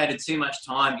dedicated too much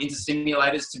time into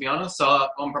simulators, to be honest. So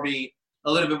I'm probably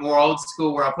a little bit more old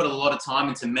school where I put a lot of time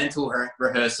into mental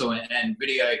rehearsal and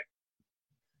video,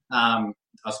 I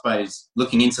suppose,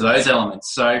 looking into those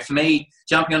elements. So for me,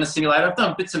 jumping on a simulator, I've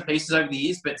done bits and pieces over the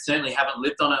years, but certainly haven't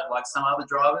lived on it like some other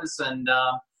drivers. And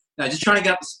just trying to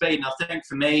get up to speed. And I think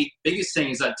for me, biggest thing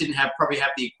is I didn't probably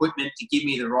have the equipment to give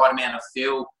me the right amount of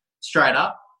feel straight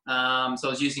up. So I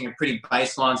was using a pretty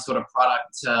baseline sort of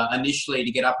product initially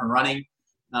to get up and running.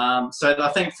 So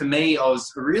I think for me, I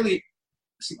was really,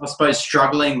 I suppose,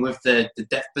 struggling with the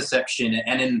depth perception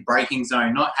and in the braking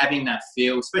zone, not having that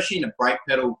feel, especially in the brake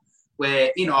pedal,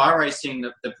 where in iRacing,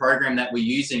 the program that we're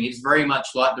using is very much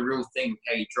like the real thing,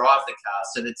 how you drive the car.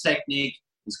 So the technique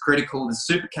is critical. The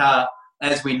supercar,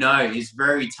 as we know, is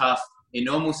very tough in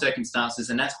normal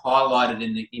circumstances, and that's highlighted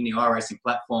in the iRacing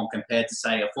platform compared to,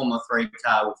 say, a Formula 3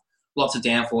 car with lots of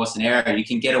downforce and aero. You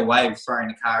can get away with throwing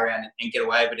the car around and get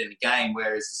away with it in the game,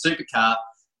 whereas the supercar,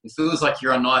 it feels like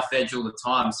you're on knife edge all the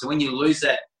time. So when you lose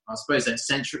that, I suppose,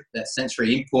 that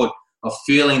sensory input of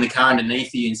feeling the car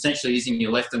underneath you, and essentially using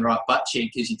your left and right butt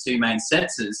cheek as your two main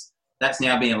sensors, that's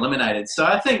now being eliminated. So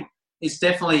I think it's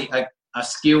definitely a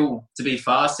skill to be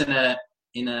fast in a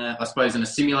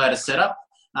simulator setup.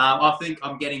 I think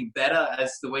I'm getting better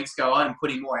as the weeks go on and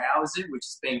putting more hours in, which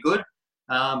has been good.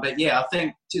 But yeah, I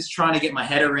think just trying to get my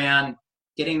head around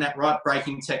getting that right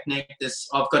braking technique.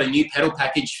 I've got a new pedal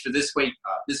package for this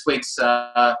week's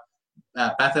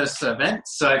Bathurst event.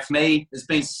 So for me, there's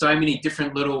been so many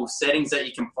different little settings that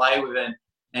you can play with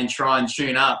and try and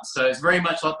tune up. So it's very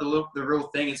much like the real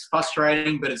thing. It's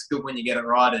frustrating, but it's good when you get it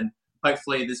right. And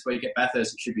hopefully this week at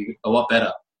Bathurst, it should be a lot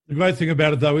better. The great thing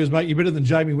about it, though, is, mate, you're better than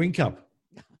Jamie Whincup.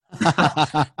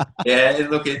 Yeah,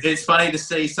 look, it's funny to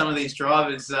see some of these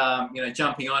drivers,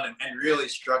 jumping on and really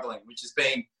struggling, which has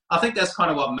been, I think that's kind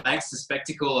of what makes the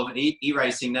spectacle of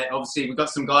e-racing. That obviously we've got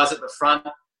some guys at the front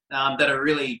that are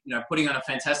really, putting on a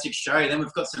fantastic show. Then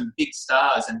we've got some big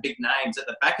stars and big names at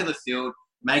the back of the field,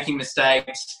 making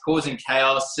mistakes, causing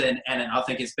chaos, and I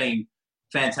think it's been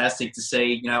fantastic to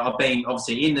see. I've been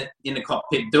obviously in the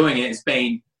cockpit doing it. It's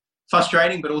been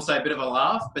frustrating, but also a bit of a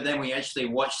laugh. But then we actually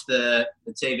watch the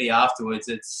TV afterwards.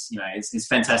 It's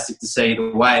fantastic to see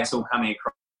the way it's all coming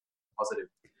across positive.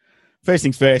 First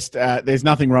things first, there's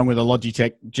nothing wrong with a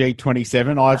Logitech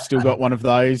G27. I've still got one of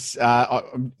those.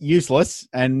 Useless,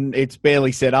 and it's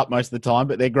barely set up most of the time,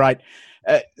 but they're great.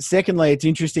 Secondly, it's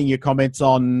interesting your comments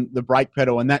on the brake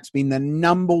pedal, and that's been the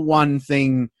number one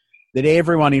thing that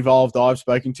everyone involved I've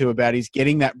spoken to about is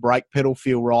getting that brake pedal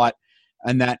feel right,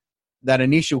 and that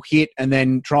initial hit, and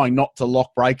then trying not to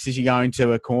lock brakes as you go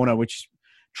into a corner, which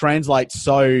translates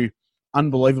so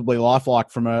unbelievably lifelike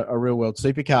from a real-world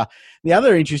supercar. The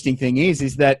other interesting thing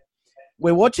is that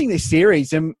we're watching this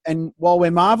series, and while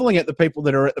we're marvelling at the people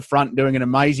that are at the front doing an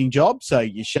amazing job, so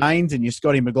your Shanes and your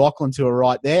Scotty McLaughlins who are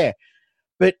right there,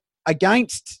 but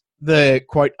against the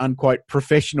quote-unquote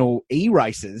professional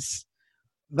e-racers,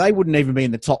 they wouldn't even be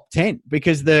in the top 10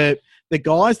 because the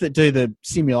guys that do the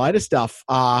simulator stuff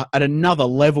are at another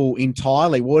level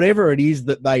entirely. Whatever it is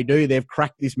that they do, they've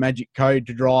cracked this magic code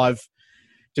to drive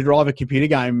a computer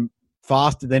game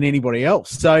faster than anybody else.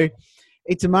 So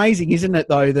it's amazing, isn't it,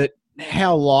 though, that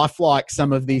how lifelike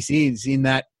some of this is in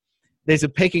that there's a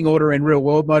pecking order in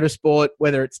real-world motorsport,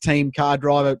 whether it's team, car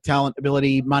driver, talent,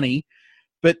 ability, money.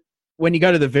 But when you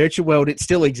go to the virtual world, it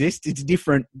still exists. It's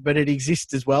different, but it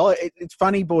exists as well. It's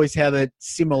funny, boys, how the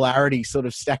similarities sort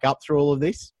of stack up through all of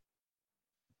this.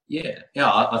 Yeah,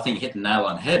 I think you hit the nail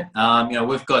on the head.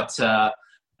 We've got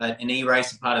an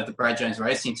e-racer part of the Brad Jones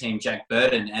Racing team, Jack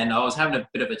Burton, and I was having a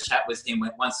bit of a chat with him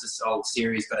once this whole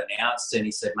series got announced, and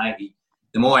he said, mate,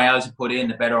 the more hours you put in,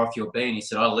 the better off you'll be. And he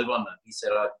said, I live on them. He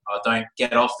said, I don't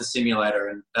get off the simulator,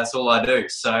 and that's all I do.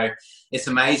 So it's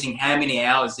amazing how many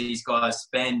hours these guys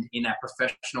spend in that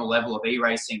professional level of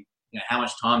e-racing, how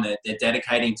much time they're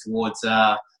dedicating towards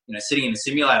sitting in the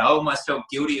simulator. I almost felt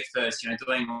guilty at first,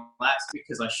 doing laps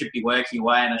because I should be working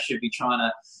away and I should be trying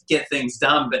to get things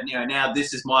done. But, now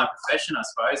this is my profession, I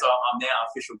suppose. I'm now an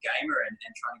official gamer and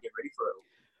trying to get ready for it all.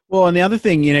 Well, and the other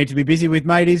thing you need to be busy with,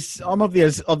 mate, is I'm of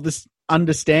this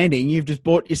understanding you've just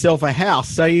bought yourself a house.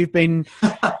 So you've been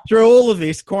through all of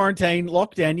this quarantine,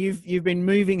 lockdown, you've been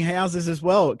moving houses as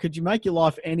well. Could you make your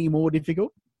life any more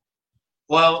difficult?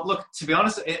 Well, look, to be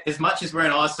honest, as much as we're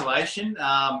in isolation,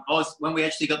 when we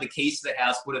actually got the keys to the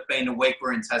house would have been a week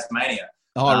we're in Tasmania.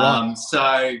 Oh, right.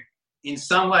 So in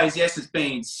some ways, yes, it's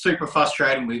been super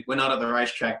frustrating. We're not at the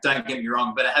racetrack, don't get me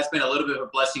wrong, but it has been a little bit of a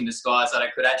blessing in disguise that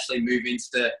I could actually move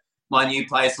into my new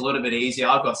place a little bit easier.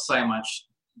 I've got so much,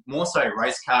 more so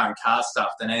race car and car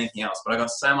stuff than anything else, but I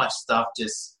got so much stuff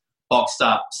just boxed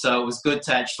up. So it was good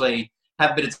to actually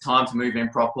have a bit of time to move in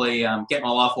properly, get my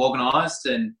life organised,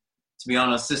 and to be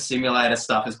honest, this simulator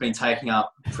stuff has been taking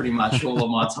up pretty much all of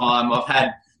my time. I've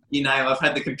had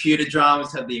the computer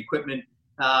dramas, had the equipment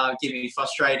give me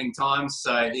frustrating times.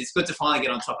 So it's good to finally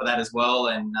get on top of that as well.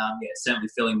 And certainly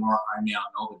feeling more at home now in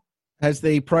Melbourne. Has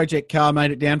the project car made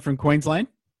it down from Queensland?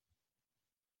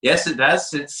 Yes, it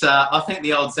does. It's I think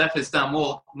the old Zephyr's done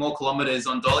more kilometres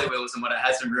on dolly wheels than what it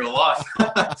has in real life.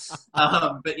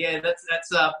 But yeah, that's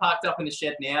parked up in the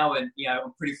shed now, and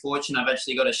I'm pretty fortunate. I've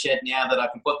actually got a shed now that I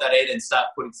can put that in and start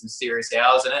putting some serious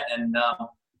hours in it. And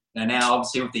now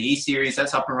obviously with the E Series,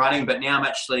 that's up and running. But now I'm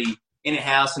actually in a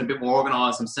house and a bit more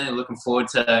organised. I'm certainly looking forward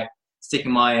to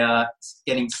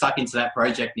getting stuck into that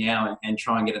project now and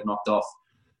try and get it knocked off.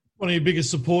 One of your biggest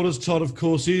supporters, Todd, of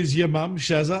course, is your mum,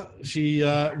 Shazza. She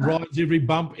rides every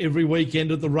bump every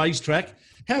weekend at the racetrack.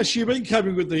 How's she been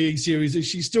coping with the E-Series? Is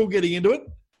she still getting into it?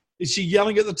 Is she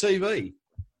yelling at the TV?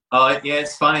 Oh, yeah,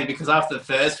 it's funny because after the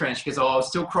first round, she goes, I was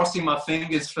still crossing my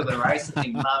fingers for the race. I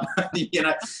think, Mum, you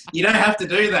don't have to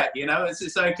do that,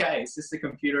 It's okay. It's just a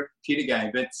computer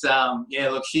game. But,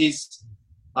 look,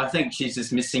 I think she's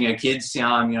just missing her kids.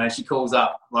 She calls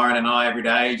up Lauren and I every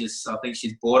day. I think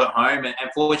she's bored at home. And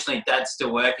fortunately, Dad's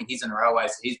still working. He's in the railway,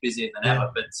 so he's busier than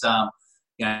ever. But,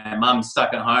 Mum's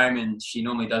stuck at home, and she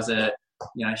normally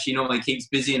she normally keeps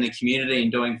busy in the community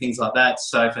and doing things like that.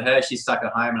 So for her, she's stuck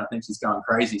at home, and I think she's going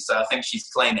crazy. So I think she's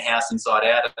cleaned the house inside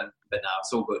out. But no,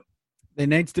 it's all good. There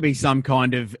needs to be some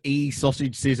kind of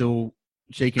e-sausage sizzle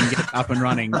she can get up and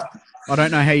running. I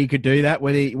don't know how you could do that,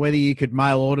 whether you could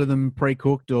mail order them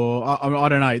pre-cooked or I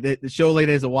don't know. Surely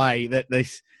there's a way that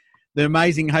the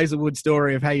amazing Hazelwood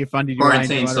story of how you funded your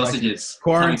quarantine sausages,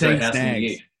 quarantine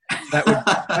snags. That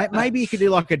would maybe you could do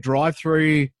like a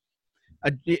drive-through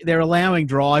they're allowing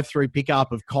drive-through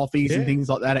pickup of coffees and things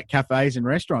like that at cafes and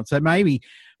restaurants. So maybe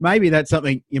that's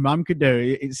something your mum could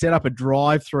do. Set up a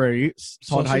drive-through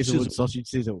Todd Hazelwood sausage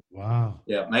sizzle. Wow.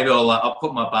 Yeah, maybe I'll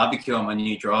put my barbecue on my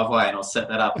new driveway and I'll set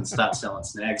that up and start selling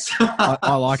snacks.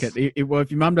 I like it. Well,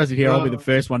 if your mum does it here, I'll be the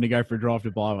first one to go for a drive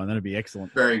to buy one. That'd be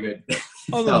excellent. Very good.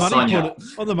 On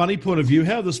the money point of view,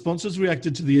 how have the sponsors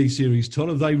reacted to the E-Series, Todd?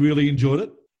 Have they really enjoyed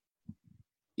it?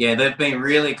 Yeah, they've been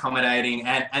really accommodating,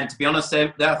 and to be honest,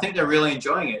 I think they're really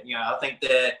enjoying it. I think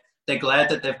they're glad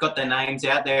that they've got their names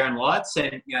out there in lights,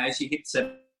 and as you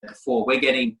said before, we're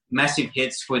getting massive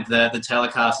hits with the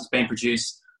telecast that's been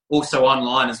produced, also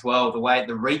online as well.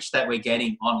 The reach that we're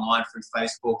getting online through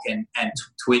Facebook and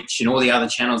Twitch and all the other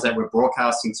channels that we're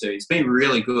broadcasting to, it's been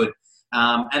really good.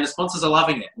 And the sponsors are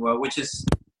loving it,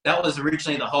 that was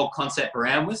originally the whole concept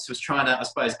around this, was trying to, I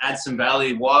suppose, add some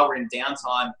value while we're in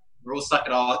downtime. We're all stuck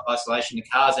at isolation, the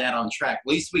car's out on track. At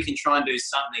least we can try and do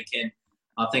something that can,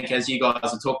 I think, as you guys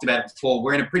have talked about it before,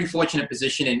 we're in a pretty fortunate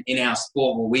position in our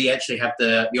sport where we actually have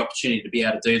the opportunity to be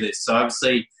able to do this. So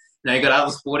obviously, you've got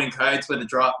other sporting codes where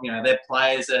their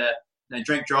players are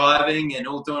drink driving and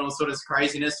all doing all sorts of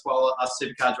craziness, while us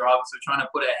supercar drivers are trying to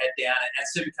put our head down. And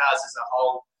supercars as a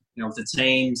whole, with the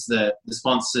teams, the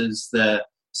sponsors, the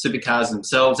supercars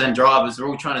themselves and drivers, we're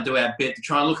all trying to do our bit to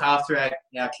try and look after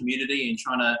our community and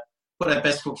trying to put our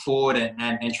best foot forward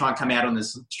and try and come out on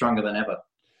this stronger than ever.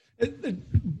 It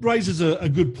raises a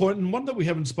good point, and one that we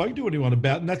haven't spoken to anyone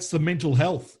about, and that's the mental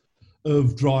health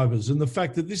of drivers and the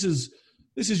fact that this is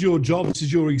your job, this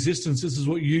is your existence, this is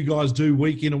what you guys do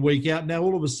week in and week out. Now,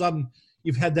 all of a sudden,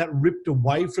 you've had that ripped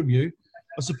away from you.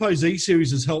 I suppose E-Series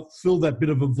has helped fill that bit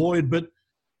of a void, but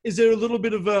is there a little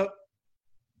bit of a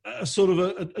sort of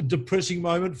a depressing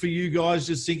moment for you guys,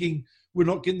 just thinking we're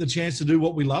not getting the chance to do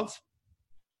what we love?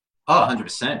 Oh,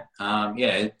 100%.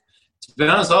 Yeah. To be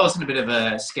honest, I was in a bit of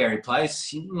a scary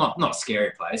place. Not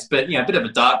scary place, but, a bit of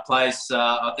a dark place.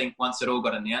 I think once it all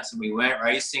got announced and we weren't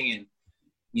racing, and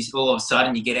all of a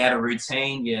sudden you get out of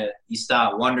routine, you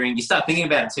start wondering, you start thinking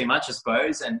about it too much, I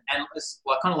suppose. And it's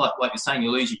like you're saying,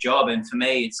 you lose your job. And for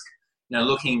me, it's,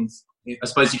 looking, I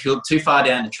suppose if you look too far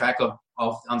down the track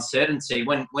of uncertainty,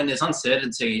 when there's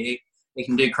uncertainty, it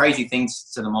can do crazy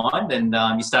things to the mind, and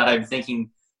you start overthinking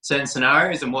certain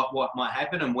scenarios and what might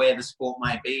happen and where the sport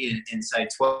may be in say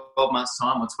 12 months'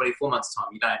 time or 24 months' time.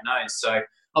 You don't know. So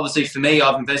obviously for me,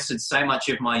 I've invested so much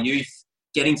of my youth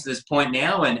getting to this point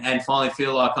now and finally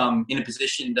feel like I'm in a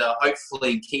position to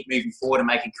hopefully keep moving forward and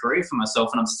make a career for myself.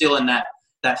 And I'm still in that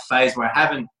phase where I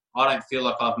don't feel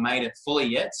like I've made it fully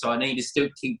yet. So I need to still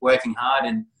keep working hard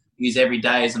and use every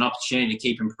day as an opportunity to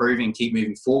keep improving, keep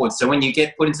moving forward. So when you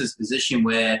get put into this position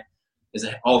where there's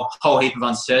a whole heap of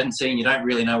uncertainty and you don't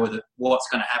really know what's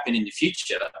going to happen in the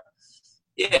future,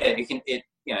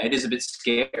 it is a bit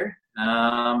scary.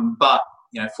 But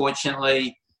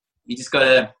fortunately, you just got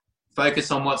to focus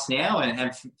on what's now.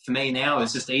 And for me now,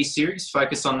 it's just E-Series.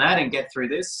 Focus on that and get through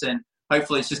this. And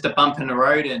hopefully, it's just a bump in the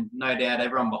road. And no doubt,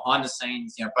 everyone behind the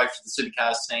scenes, both the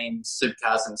supercars teams,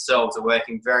 supercars themselves, are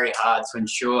working very hard to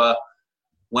ensure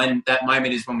when that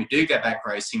moment is when we do get back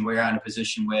racing, we're in a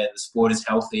position where the sport is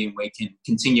healthy and we can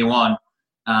continue on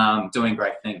doing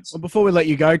great things. Well, before we let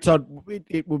you go, Todd,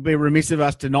 it would be remiss of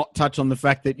us to not touch on the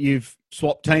fact that you've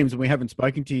swapped teams and we haven't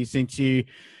spoken to you since you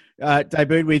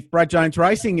debuted with Brad Jones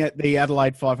Racing at the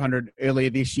Adelaide 500 earlier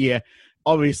this year.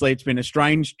 Obviously, it's been a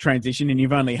strange transition and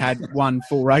you've only had one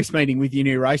full race meeting with your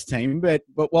new race team. But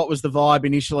what was the vibe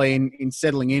initially in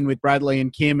settling in with Bradley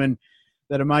and Kim and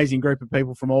that amazing group of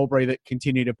people from Albury that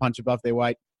continue to punch above their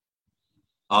weight?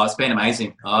 Oh, it's been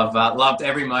amazing. I've loved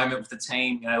every moment with the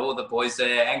team. All the boys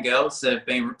there and girls have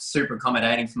been super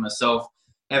accommodating for myself.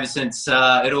 Ever since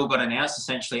it all got announced,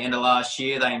 essentially end of last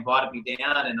year, they invited me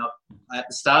down, and at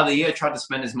the start of the year, I tried to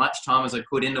spend as much time as I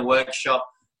could in the workshop,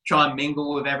 try and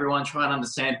mingle with everyone, try and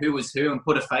understand who was who, and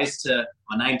put a face to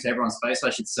my name to everyone's face, I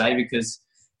should say, because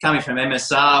coming from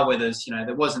MSR, where there's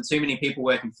there wasn't too many people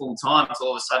working full time, so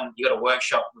all of a sudden you got a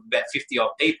workshop with about 50 odd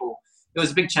people. It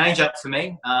was a big change up for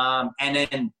me, and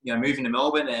then moving to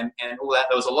Melbourne and all that.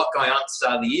 There was a lot going on at the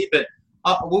start of the year, but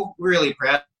we're really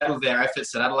proud of our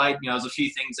efforts at Adelaide. There was a few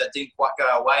things that didn't quite go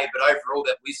our way, but overall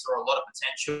that we saw a lot of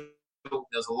potential. There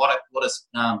was a lot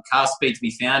of car speed to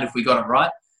be found if we got it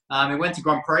right. We went to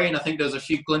Grand Prix, and I think there was a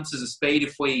few glimpses of speed.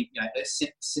 If we, a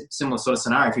similar sort of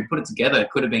scenario, if we put it together, it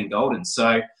could have been golden.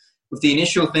 So with the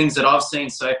initial things that I've seen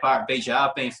so far at BJR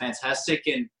have been fantastic,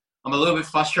 and I'm a little bit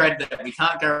frustrated that we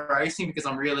can't go racing because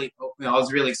I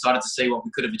was really excited to see what we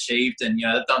could have achieved, and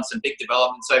they've done some big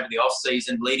developments over the off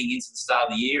season leading into the start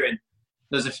of the year, and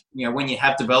when you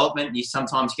have development, you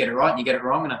sometimes get it right and you get it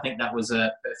wrong. And I think that was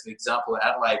a perfect example at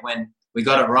Adelaide when we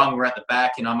got it wrong. We're at the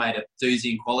back and I made a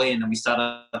doozy in quali and then we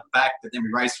started at the back, but then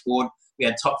we raced forward. We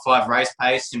had top 5 race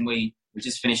pace and we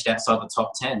just finished outside the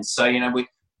top 10. So, we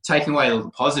taking away all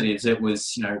the positives, it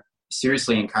was,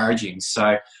 seriously encouraging.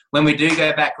 So when we do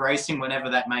go back racing, whenever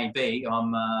that may be,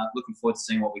 I'm looking forward to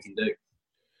seeing what we can do.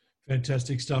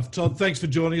 Fantastic stuff. Todd, thanks for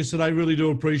joining us today. Really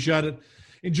do appreciate it.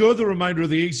 Enjoy the remainder of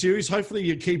the E-Series. Hopefully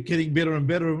you keep getting better and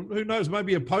better. Who knows,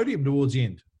 maybe a podium towards the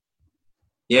end.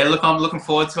 Yeah, look, I'm looking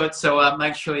forward to it. So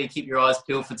make sure you keep your eyes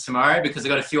peeled for tomorrow because I've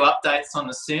got a few updates on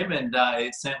the sim and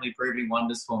it's certainly proving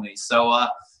wonders for me. So,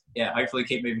 hopefully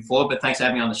keep moving forward. But thanks for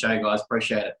having me on the show, guys.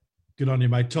 Appreciate it. Good on you,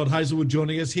 mate. Todd Hazelwood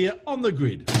joining us here on The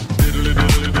Grid.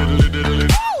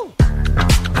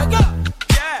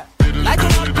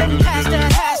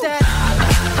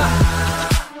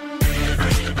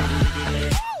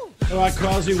 All right,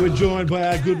 Krause, we're joined by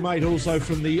our good mate also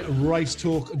from the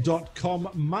racetalk.com,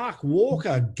 Mark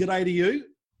Walker. G'day to you.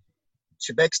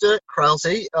 Shebexter,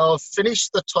 Krause. I've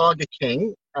finished the Tiger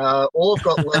King. All I've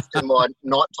got left in my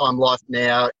nighttime life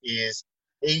now is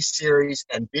E-Series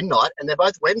and Bin Night, and they're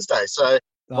both Wednesdays. So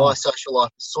my social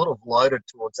life is sort of loaded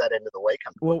towards that end of the week.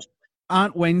 Well,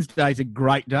 aren't Wednesdays a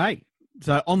great day?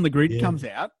 So On the Grid comes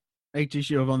out, each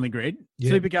issue of On the Grid.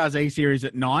 Yeah. Supercars E-Series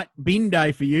at night. Bin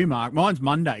day for you, Mark. Mine's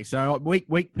Monday, so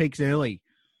week peaks early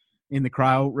in the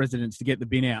Crail residence to get the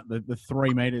bin out, the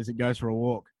 3 metres it goes for a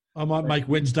walk. I might make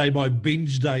Wednesday my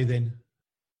binge day then.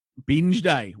 Binge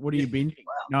day? What are you binging?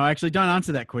 Wow. No, actually, don't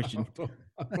answer that question.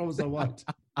 I promise I won't.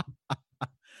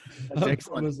 That's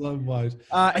excellent. I promise I won't.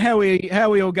 How are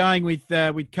we all going with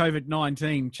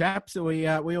COVID-19, chaps? Are we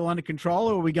all under control,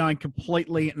 or are we going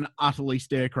completely and utterly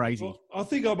stir crazy? Well, I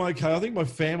think I'm okay. I think my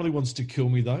family wants to kill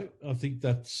me, though. I think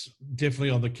that's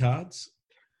definitely on the cards.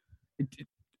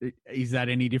 Is that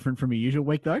any different from a usual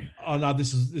week, though? Oh no,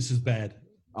 this is bad.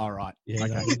 All right. Yeah,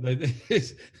 okay.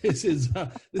 This is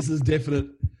definite.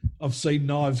 I've seen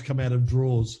knives come out of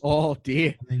drawers. Oh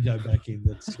dear! And then go back in.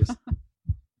 That's just.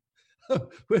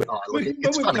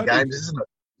 It's fun and games, isn't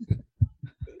it?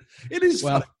 It is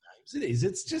fun and games. It is.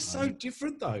 It's just so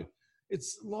different, though.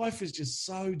 Life is just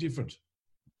so different.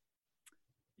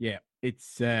 Yeah,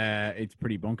 it's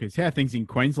pretty bonkers. How are things in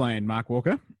Queensland, Mark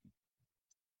Walker?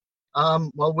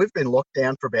 Well, we've been locked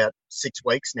down for about 6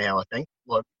 weeks now, I think.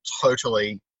 Like,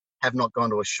 totally have not gone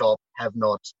to a shop, have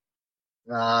not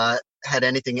had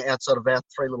anything outside of our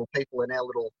 3 little people in our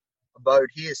little abode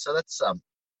here. So that's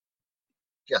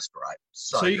just great.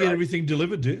 So you get everything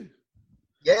delivered, do you?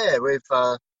 Yeah, we've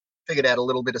figured out a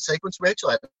little bit of sequence. We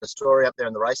actually had a story up there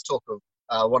in the race talk of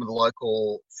one of the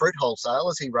local fruit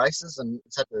wholesalers. He races and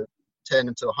it's had to turn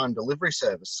into a home delivery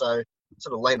service. So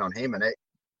sort of lean on him, and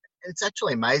it's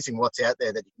actually amazing what's out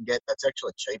there that you can get that's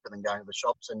actually cheaper than going to the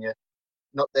shops, and you're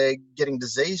not there getting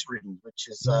disease-ridden, which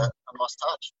is a nice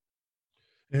touch.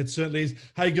 It certainly is.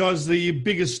 Hey, guys, the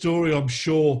biggest story, I'm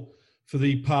sure, for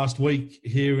the past week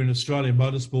here in Australian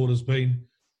motorsport has been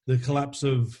the collapse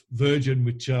of Virgin,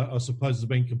 which I suppose has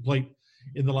been complete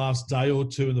in the last day or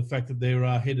two, and the fact that they're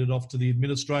headed off to the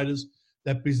administrators.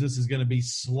 That business is going to be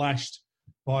slashed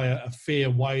by a fair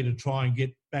way to try and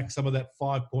get back some of that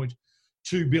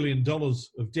 $5.2 billion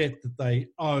of debt that they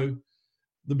owe.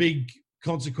 The big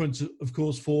consequence, of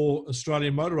course, for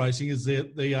Australian motor racing is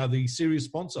that they are the series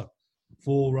sponsor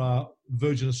for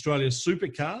Virgin Australia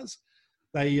Supercars.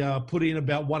 They put in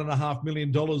about $1.5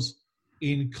 million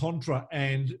in contra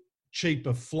and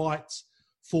cheaper flights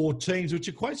for teams, which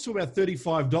equates to about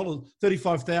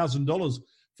 $35,000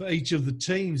 for each of the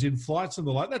teams in flights and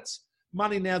the like. That's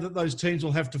money now that those teams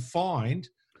will have to find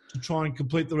to try and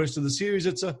complete the rest of the series.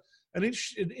 It's an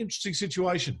interesting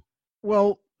situation.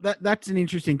 Well, that's an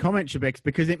interesting comment, Shebex,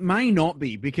 because it may not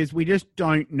be, because we just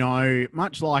don't know.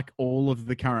 Much like all of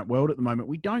the current world at the moment,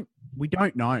 we don't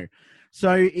know.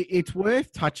 So it's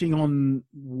worth touching on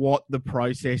what the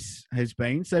process has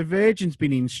been. So Virgin's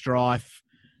been in strife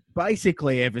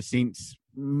basically ever since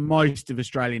most of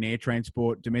Australian air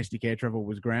transport, domestic air travel,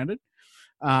 was grounded.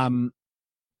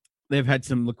 They've had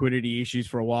some liquidity issues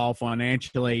for a while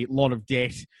financially, a lot of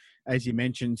debt, as you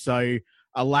mentioned. So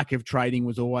a lack of trading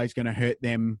was always going to hurt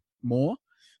them more.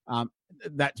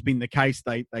 That's been the case.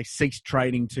 They ceased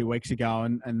trading 2 weeks ago,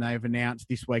 and they've announced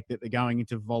this week that they're going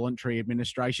into voluntary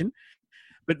administration.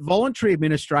 But voluntary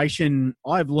administration,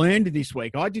 I've learned this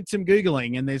week. I did some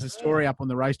Googling, and there's a story up on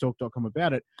the racetalk.com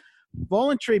about it.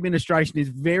 Voluntary administration is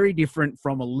very different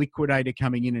from a liquidator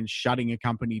coming in and shutting a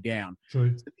company down.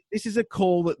 True. So this is a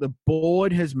call that the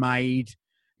board has made,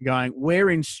 going,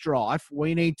 we're in strife.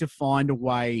 We need to find a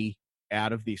way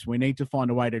out of this. We need to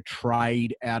find a way to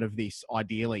trade out of this,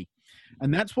 ideally.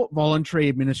 And that's what voluntary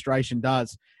administration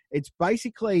does. It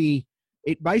basically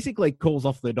calls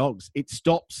off the dogs. It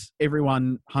stops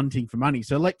everyone hunting for money.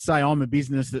 So let's say I'm a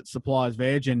business that supplies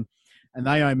Virgin and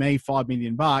they owe me $5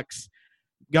 million.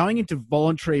 Going into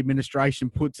voluntary administration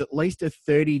puts at least a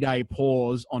 30-day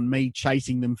pause on me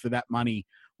chasing them for that money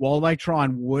while they try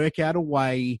and work out a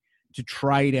way to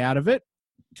trade out of it,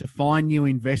 to find new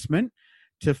investment,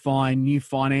 to find new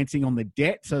financing on the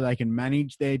debt so they can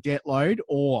manage their debt load,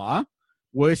 or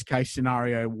worst case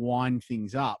scenario, wind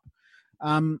things up.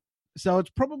 So it's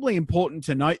probably important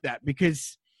to note that,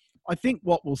 because I think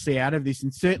what we'll see out of this,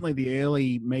 and certainly the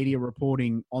early media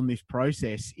reporting on this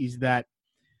process, is that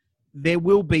there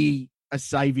will be a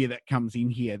saviour that comes in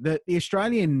here. The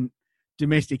Australian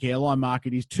domestic airline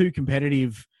market is too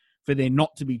competitive for there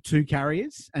not to be two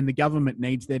carriers, and the government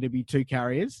needs there to be two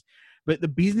carriers. But the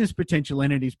business potential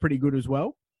in it is pretty good as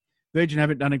well. Virgin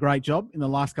haven't done a great job in the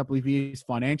last couple of years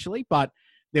financially, but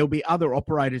there'll be other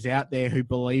operators out there who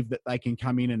believe that they can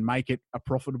come in and make it a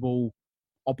profitable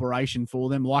operation for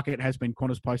them, like it has been.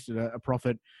 Qantas posted a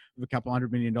profit of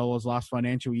 $200 million last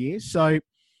financial year. So,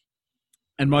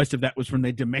 and most of that was from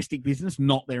their domestic business,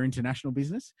 not their international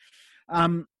business.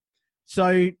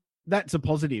 So that's a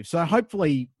positive. So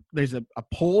hopefully there's a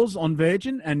pause on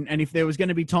Virgin, and if there was going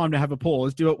to be time to have a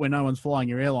pause, do it when no one's flying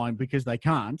your airline, because they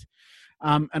can't.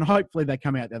 And hopefully they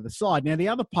come out the other side. Now, the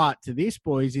other part to this,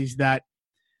 boys, is that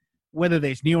whether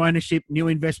there's new ownership, new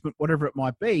investment, whatever it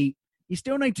might be, you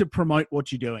still need to promote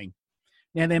what you're doing.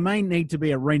 Now, there may need to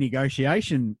be a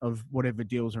renegotiation of whatever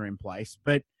deals are in place,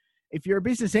 but if you're a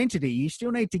business entity, you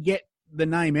still need to get the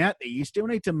name out there. You still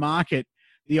need to market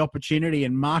the opportunity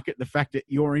and market the fact that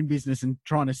you're in business and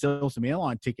trying to sell some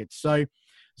airline tickets. So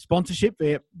sponsorship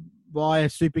via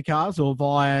Supercars or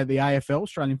via the AFL,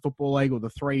 Australian Football League, or the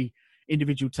three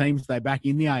individual teams they back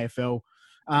in the AFL,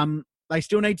 they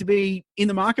still need to be in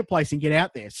the marketplace and get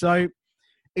out there. So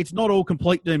it's not all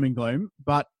complete doom and gloom,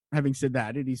 but having said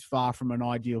that, it is far from an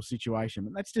ideal situation.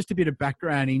 And that's just a bit of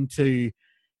background into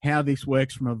how this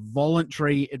works from a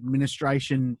voluntary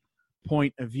administration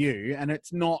point of view. And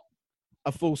it's not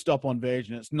a full stop on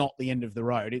Virgin. It's not the end of the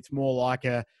road. It's more like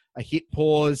a hit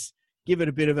pause, give it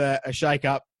a bit of a shake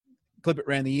up, clip it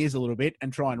around the ears a little bit,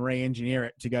 and try and re-engineer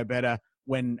it to go better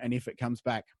when and if it comes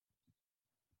back.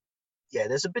 Yeah,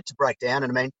 there's a bit to break down.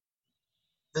 And I mean,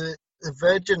 the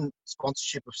Virgin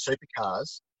sponsorship of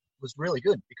Supercars was really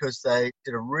good because they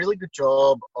did a really good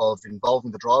job of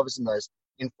involving the drivers in those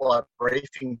in-flight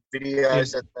briefing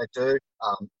videos that they do.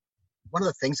 One of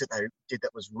the things that they did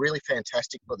that was really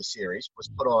fantastic for the series was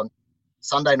put on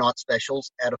Sunday night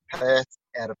specials out of Perth,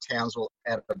 out of Townsville,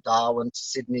 out of Darwin to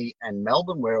Sydney and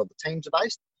Melbourne, where all the teams are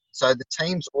based. So the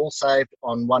teams all saved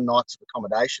on one night's of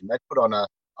accommodation. They put on a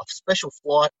special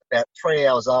flight about 3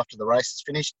 hours after the race is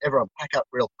finished. Everyone pack up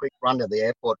real quick, run to the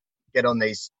airport, get on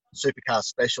these Supercar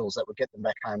specials that would get them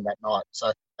back home that night.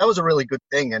 So that was a really good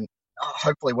thing. And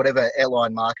hopefully whatever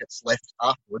airline market's left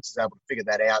afterwards is able to figure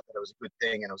that out, that it was a good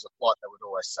thing and it was a flight that would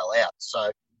always sell out.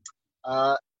 So,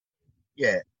 a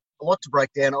lot to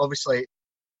break down. Obviously,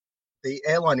 the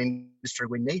airline industry,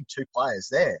 we need two players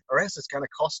there, or else it's going to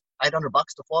cost $800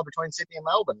 to fly between Sydney and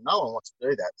Melbourne. No one wants to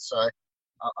do that. So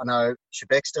I know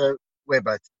Shebexter, we're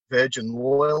both Virgin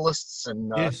loyalists,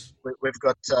 and we've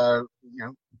got,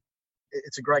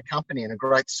 it's a great company and a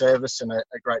great service and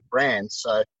a great brand.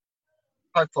 So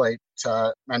hopefully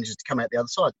it manages to come out the other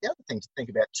side. The other thing to think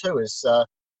about too is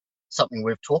something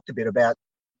we've talked a bit about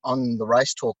on the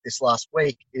Race Talk this last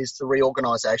week is the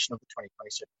reorganisation of the 2020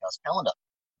 Supercars calendar.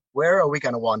 Where are we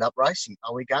going to wind up racing?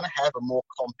 Are we going to have a more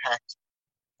compact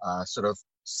sort of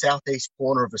southeast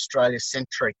corner of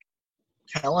Australia-centric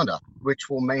calendar, which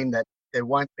will mean that there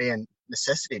won't be a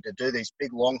necessity to do these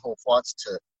big long-haul flights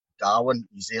to Darwin,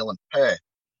 New Zealand, Perth?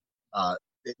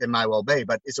 There may well be,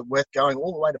 but is it worth going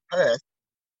all the way to Perth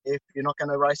if you're not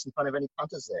going to race in front of any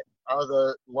punters there? Are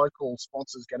the local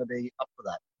sponsors going to be up for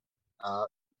that?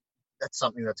 That's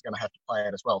something that's going to have to play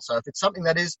out as well. So if it's something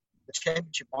that is the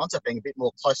championship winds up being a bit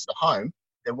more close to home,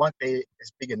 there won't be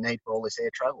as big a need for all this air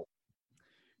travel.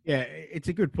 Yeah, it's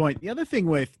a good point. The other thing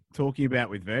worth talking about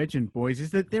with Virgin, boys,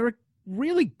 is that they're a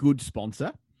really good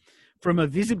sponsor. From a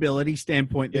visibility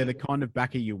standpoint, they're the kind of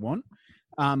backer you want.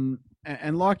 And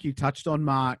like you touched on,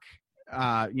 Mark,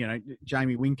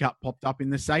 Jamie Whincup popped up in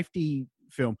the safety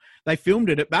film. They filmed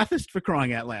it at Bathurst, for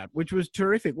crying out loud, which was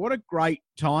terrific. What a great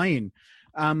tie-in.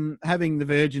 Having the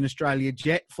Virgin Australia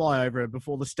jet fly over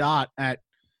before the start at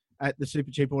the Super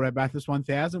Cheap Auto Bathurst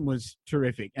 1000 was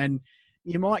terrific. And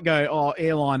you might go,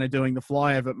 airline are doing the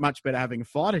flyover, much better having a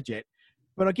fighter jet.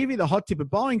 But I'll give you the hot tip of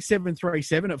Boeing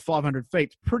 737 at 500 feet.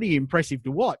 It's pretty impressive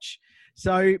to watch.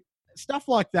 So stuff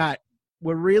like that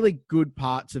were really good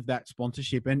parts of that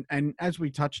sponsorship. And as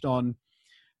we touched on,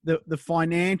 the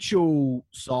financial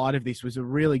side of this was a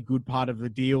really good part of the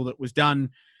deal that was done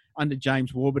under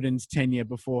James Warburton's tenure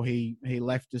before he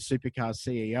left as Supercars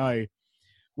CEO.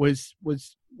 Was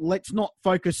let's not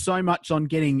focus so much on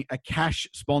getting a cash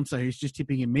sponsor who's just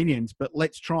tipping in millions, but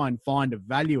let's try and find a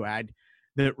value add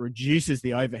that reduces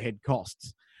the overhead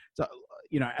costs. So,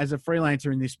 as a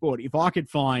freelancer in this sport, if I could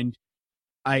find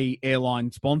a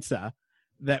airline sponsor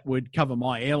that would cover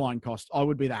my airline costs, I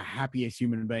would be the happiest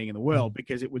human being in the world,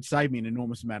 because it would save me an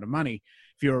enormous amount of money.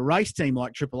 If you're a race team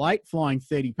like Triple Eight, flying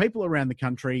 30 people around the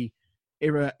country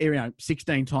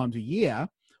 16 times a year,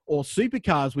 or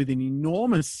supercars with an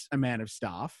enormous amount of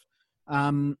staff,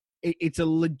 it's a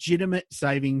legitimate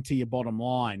saving to your bottom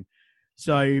line.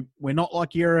 So we're not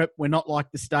like Europe. We're not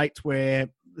like the States, where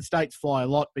the States fly a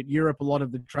lot, but Europe, a lot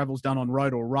of the travel's done on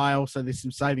road or rail. So there's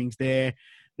some savings there.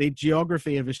 The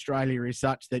geography of Australia is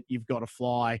such that you've got to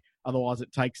fly. Otherwise,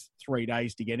 it takes 3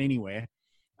 days to get anywhere.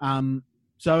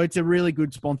 So it's a really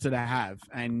good sponsor to have.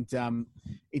 And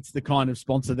it's the kind of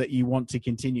sponsor that you want to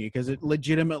continue, because it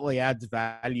legitimately adds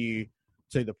value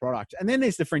to the product. And then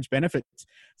there's the fringe benefits.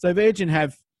 So Virgin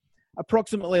have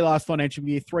approximately last financial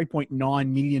year 3.9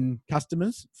 million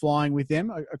customers flying with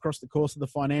them across the course of the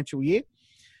financial year.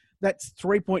 That's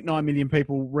 3.9 million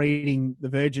people reading the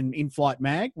Virgin in-flight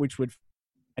mag, which would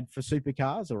add for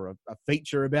supercars, or a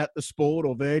feature about the sport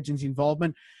or Virgin's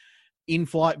involvement.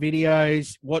 In-flight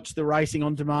videos, watch the racing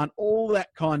on demand, all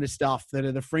that kind of stuff that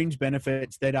are the fringe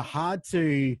benefits that are hard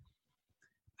to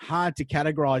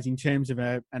categorize in terms of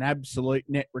an absolute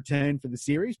net return for the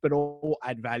series, but all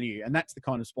add value. And that's the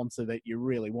kind of sponsor that you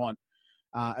really want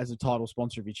as a title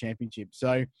sponsor of your championship.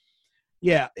 So,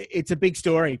 yeah, it's a big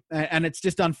story. And it's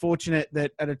just unfortunate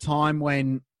that at a time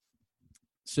when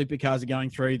supercars are going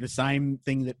through the same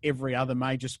thing that every other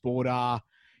major sport are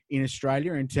in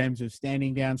Australia in terms of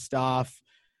standing down staff,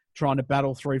 trying to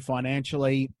battle through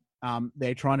financially.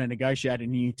 They're trying to negotiate a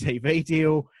new TV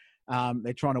deal.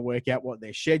 They're trying to work out what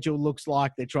their schedule looks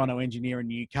like. They're trying to engineer a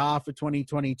new car for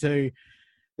 2022.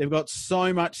 They've got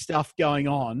so much stuff going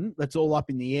on that's all up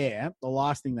in the air. The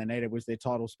last thing they needed was their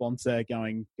title sponsor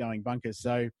going bunkers.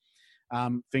 So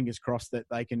fingers crossed that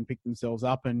they can pick themselves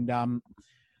up, and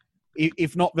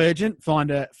if not Virgin,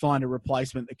 find a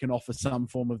replacement that can offer some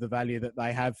form of the value that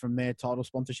they have from their title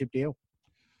sponsorship deal.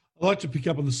 I'd like to pick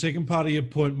up on the second part of your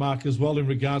point, Mark, as well, in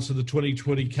regards to the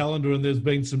 2020 calendar. And there's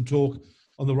been some talk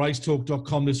on the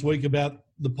racetalk.com this week about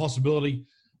the possibility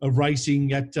of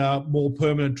racing at more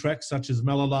permanent tracks such as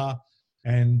Mallala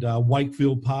and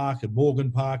Wakefield Park and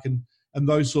Morgan Park and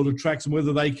those sort of tracks, and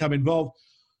whether they come involved.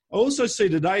 I also see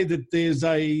today that there's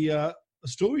a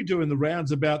story doing the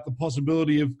rounds about the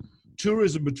possibility of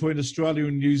tourism between Australia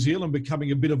and New Zealand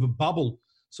becoming a bit of a bubble.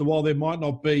 So while there might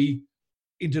not be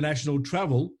international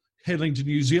travel, heading to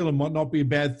New Zealand might not be a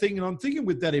bad thing. And I'm thinking,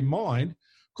 with that in mind,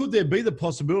 could there be the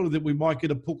possibility that we might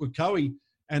get a Pukekohe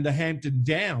and a Hampton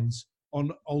Downs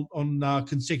on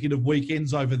consecutive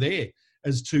weekends over there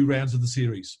as two rounds of the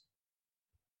series?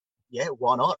 Yeah,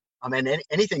 why not? I mean,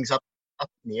 anything's up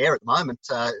in the air at the moment.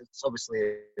 It's obviously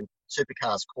in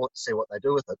Supercars' court to see what they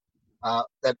do with it.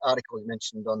 That article you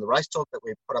mentioned on the Race Talk that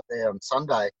we put up there on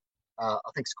Sunday, I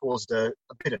think it's caused a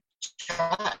bit of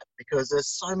chat, because there's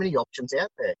so many options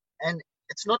out there. And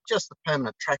it's not just the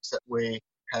permanent tracks that we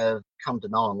have come to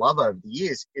know and love over the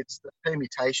years. It's the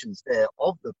permutations there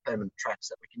of the permanent tracks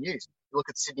that we can use. You look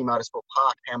at Sydney Motorsport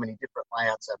Park, how many different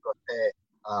layouts they've got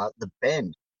there. The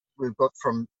Bend, we've got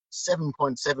from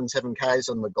 7.77 Ks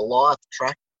on the Goliath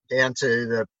track down to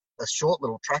the short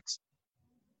little tracks.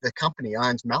 The company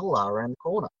owns Mallala around the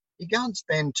corner. You go and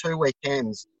spend 2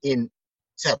 weekends in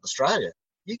South Australia,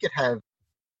 you could have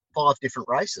 5 different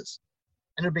races,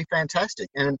 and it'd be fantastic.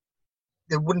 And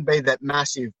there wouldn't be that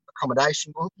massive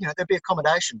accommodation. Well, there'd be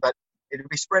accommodation, but it'd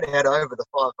be spread out over the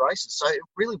 5 races. So it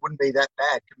really wouldn't be that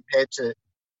bad compared to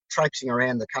traipsing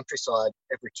around the countryside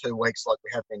every 2 weeks like we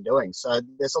have been doing. So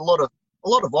there's a lot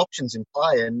of options in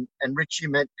play. And Rich,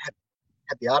 you had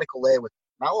the article there with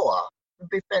Mallala. It would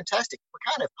be fantastic. We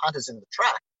can't have punters in the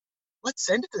track. Let's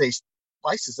send it to these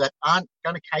places that aren't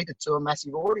going to cater to a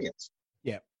massive audience.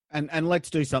 Yeah. And let's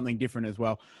do something different as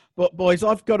well. But boys,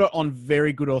 I've got it on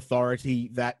very good authority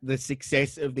that the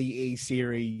success of the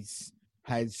E-Series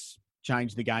has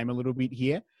changed the game a little bit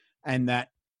here, and that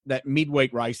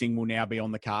midweek racing will now be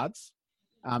on the cards,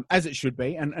 as it should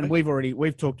be. And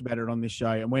we've talked about it on this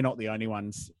show, and we're not the only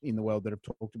ones in the world that have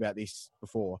talked about this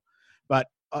before. But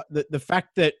the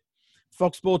fact that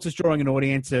Fox Sports is drawing an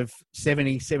audience of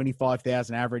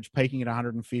 75,000 average, peaking at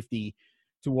 150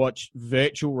 to watch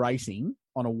virtual racing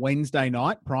on a Wednesday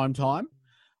night, prime time.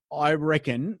 I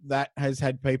reckon that has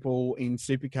had people in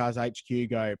Supercars HQ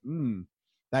go,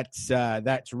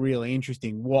 that's really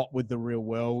interesting. What would the real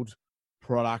world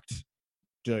product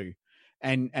do?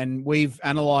 And we've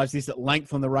analysed this at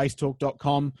length on the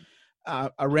racetalk.com.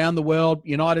 Around the world,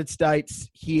 United States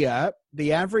here,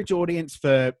 the average audience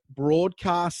for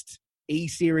broadcast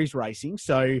E-Series racing,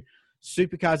 so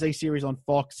Supercars E-Series on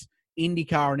Fox,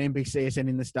 IndyCar and NBCSN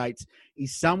in the States,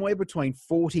 is somewhere between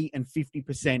 40 and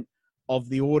 50% of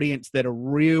the audience that a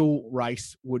real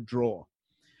race would draw.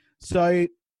 So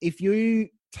if you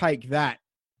take that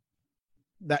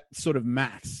sort of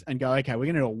maths and go, okay, we're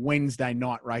going to do a Wednesday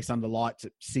night race under lights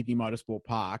at Sydney Motorsport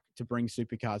Park to bring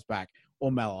Supercars back,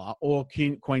 or Mallala, or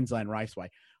Queensland Raceway,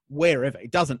 wherever.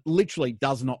 It literally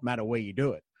does not matter where you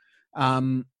do it.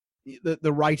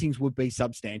 The ratings would be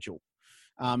substantial.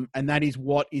 And that is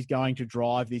what is going to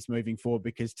drive this moving forward,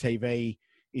 because TV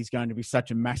is going to be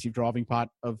such a massive driving part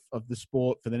of the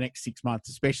sport for the next 6 months,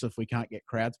 especially if we can't get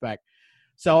crowds back.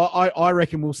 So I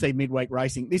reckon we'll see midweek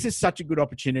racing. This is such a good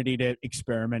opportunity to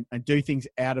experiment and do things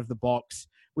out of the box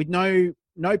with no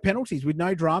penalties, with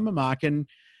no drama, Mark, and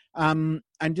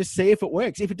just see if it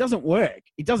works. If it doesn't work,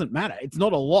 it doesn't matter. It's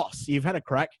not a loss. You've had a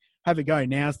crack, have a go.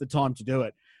 Now's the time to do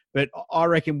it. But I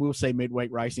reckon we'll see midweek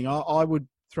racing. I would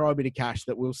throw a bit of cash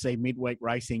that we'll see midweek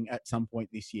racing at some point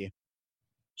this year.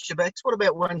 Shebex, what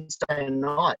about Wednesday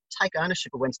night? Take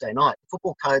ownership of Wednesday night.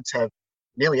 Football codes have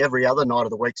nearly every other night of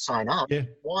the week sign up. Yeah.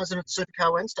 Why isn't it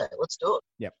Supercar Wednesday? Let's do it.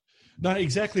 Yep. No,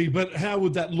 exactly. But how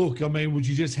would that look? I mean, would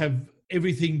you just have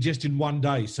everything just in one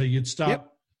day? So you'd start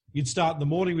in the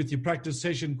morning with your practice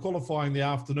session, qualifying the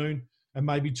afternoon, and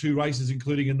maybe 2 races,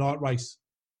 including a night race.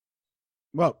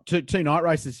 Well, two night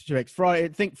races,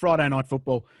 Friday night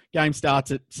football. Game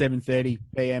starts at 7:30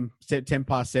 p.m., 10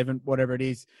 past 7, whatever it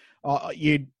is.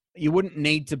 You wouldn't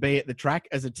need to be at the track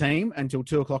as a team until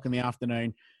 2 o'clock in the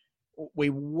afternoon. We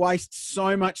waste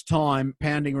so much time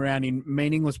pounding around in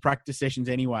meaningless practice sessions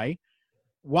anyway.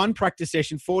 One practice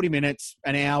session, 40 minutes,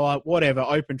 an hour, whatever,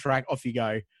 open track, off you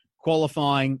go.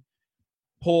 Qualifying,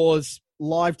 pause,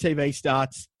 live TV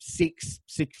starts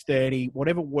 6:30,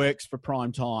 whatever works for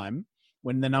prime time,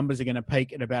 when the numbers are going to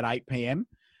peak at about 8 p.m.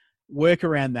 Work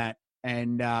around that.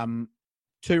 And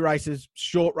 2 races,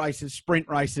 short races, sprint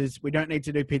races. We don't need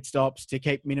to do pit stops to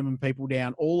keep minimum people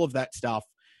down, all of that stuff.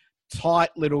 Tight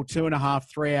little 2.5,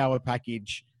 3 hour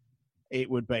package. It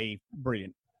would be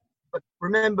brilliant. But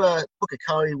remember,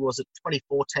 Pukekohe was at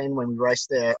 2014 when we raced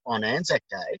there on Anzac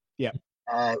Day. Yeah.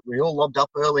 We all lobbed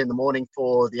up early in the morning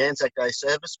for the Anzac Day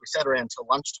service. We sat around till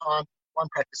lunchtime. 1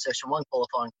 practice session, 1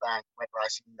 qualifying, bang, went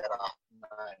racing that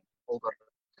afternoon. All got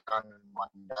it done in one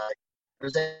day. It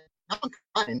was no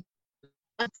complaint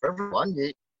for everyone.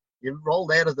 You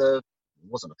rolled out of it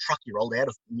wasn't a truck you rolled out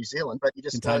of New Zealand, but you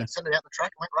just sent it out the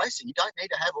track and went racing. You don't need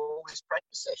to have all these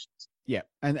practice sessions. Yeah,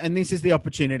 and this is the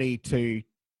opportunity to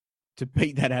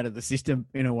beat that out of the system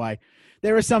in a way.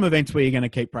 There are some events where you're going to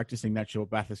keep practicing that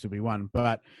short. Bathurst will be one.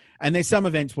 And there's some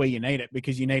events where you need it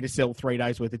because you need to sell 3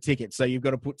 days worth of tickets. So you've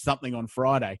got to put something on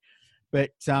Friday. But,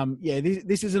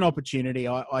 this is an opportunity,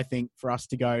 I think, for us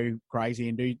to go crazy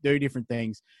and do different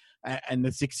things. And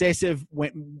the success of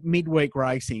midweek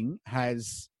racing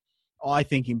has, I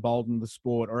think, emboldened the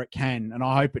sport, or it can, and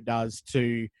I hope it does,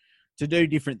 to do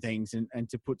different things and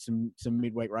to put some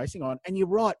midweek racing on. And you're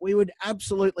right, we would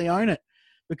absolutely own it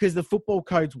because the football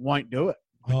codes won't do it.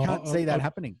 I can't see that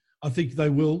happening. I think they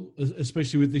will,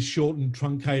 especially with this shortened,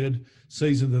 truncated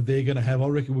season that they're going to have. I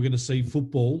reckon we're going to see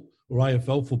football or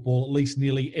AFL football at least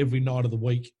nearly every night of the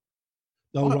week.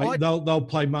 They'll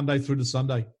play Monday through to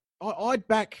Sunday.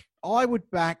 I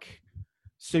would back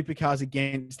Supercars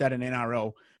against that in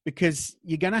NRL because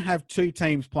you're going to have 2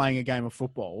 teams playing a game of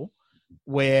football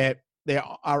where there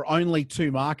are only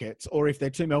 2 markets, or if they're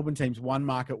 2 Melbourne teams, 1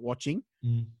 market watching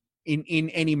in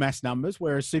any mass numbers,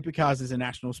 whereas Supercars is a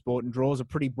national sport and draws a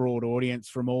pretty broad audience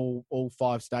from all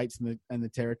 5 states and the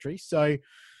territory. So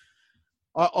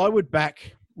I would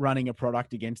back running a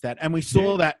product against that. And we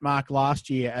saw that, Mark, last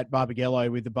year at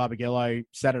Barbagallo with the Barbagallo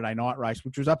Saturday night race,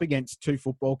 which was up against 2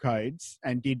 football codes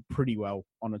and did pretty well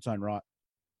on its own right.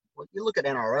 Well, you look at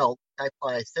NRL, they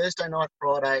play Thursday night,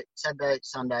 Friday, Saturday,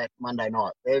 Sunday, Monday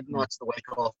night. Their nights of the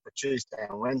week off for Tuesday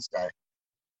and Wednesday.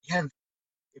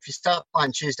 If you start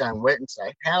playing Tuesday and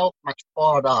Wednesday, how much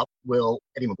fired up will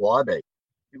Eddie Maguire be?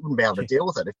 You wouldn't be able to deal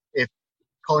with it if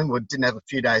Collingwood didn't have a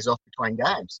few days off between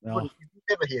games. You'd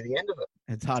never hear the end of it.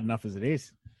 It's hard enough as it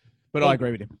is. But I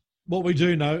agree with him. What we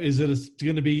do know is that it's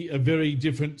going to be a very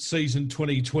different season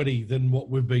 2020 than what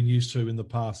we've been used to in the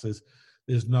past.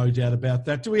 There's no doubt about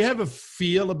that. Do we have a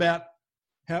feel about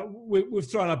how we've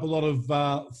thrown up a lot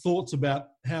of thoughts about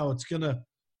how it's going to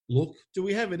look? Do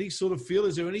we have any sort of feel?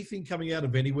 Is there anything coming out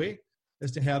of anywhere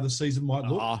as to how the season might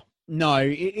look? No,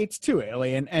 it's too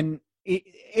early. And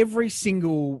every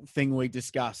single thing we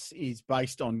discuss is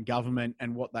based on government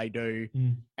and what they do.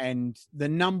 And the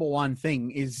number one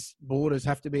thing is borders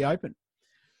have to be open.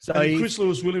 So Chris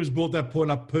Lewis-Williams brought that point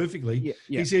up perfectly.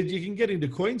 Yeah. He said, you can get into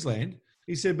Queensland.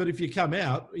 He said, but if you come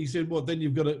out, he said, well, then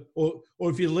you've got to, or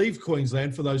if you leave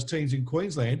Queensland for those teams in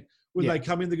Queensland, when they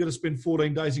come in, they're going to spend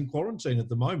 14 days in quarantine at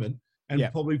the moment and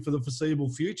probably for the foreseeable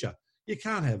future. You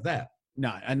can't have that.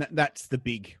 No, and that's the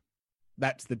big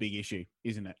issue,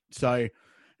 isn't it? So,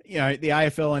 the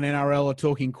AFL and NRL are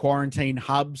talking quarantine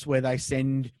hubs where they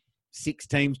send 6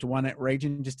 teams to one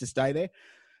region just to stay there.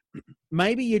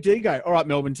 Maybe you do go, all right,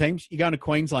 Melbourne teams, you're going to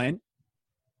Queensland.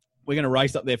 We're going to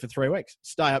race up there for 3 weeks.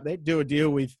 Stay up there, do a deal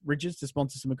with Ridges to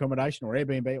sponsor some accommodation or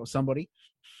Airbnb or somebody,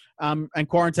 and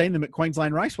quarantine them at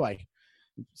Queensland Raceway.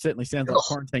 It certainly sounds like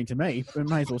quarantine to me. We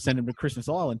may as well send them to Christmas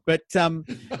Island. But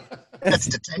that's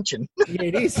detention. Yeah,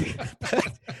 it is.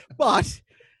 But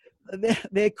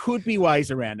there could be ways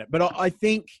around it. But I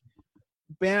think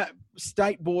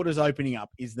state borders opening up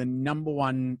is the number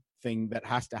one thing that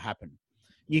has to happen.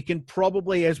 You can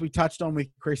probably, as we touched on with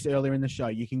Chris earlier in the show,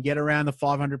 you can get around the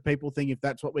 500 people thing if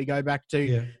that's what we go back to.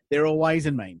 Yeah. There are ways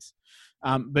and means.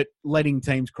 But letting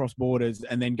teams cross borders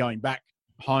and then going back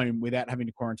home without having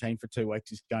to quarantine for 2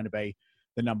 weeks is going to be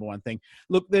the number one thing.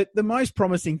 Look, the most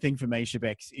promising thing for me,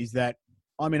 Shebex, is that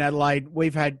I'm in Adelaide.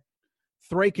 We've had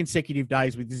 3 consecutive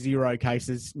days with 0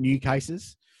 cases, new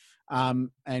cases.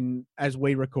 And as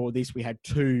we record this, we had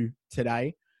 2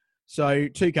 today. So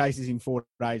 2 cases in 4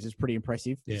 days is pretty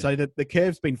impressive. Yeah. So the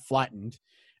curve's been flattened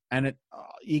and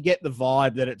you get the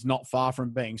vibe that it's not far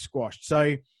from being squashed.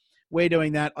 So we're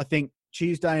doing that. I think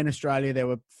Tuesday in Australia, there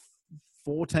were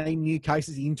 14 new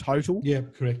cases in total. Yeah,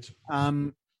 correct.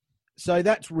 So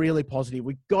that's really positive.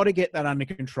 We've got to get that under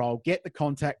control, get the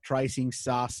contact tracing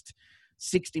sussed.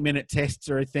 60-minute tests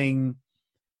are a thing.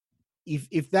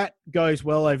 If that goes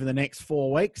well over the next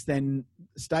 4 weeks, then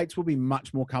states will be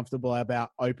much more comfortable about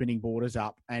opening borders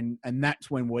up. And that's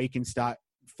when we can start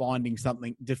finding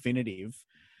something definitive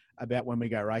about when we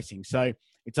go racing. So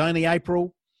it's only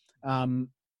April.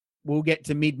 We'll get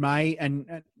to mid-May.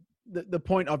 And the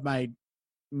point I've made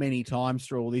many times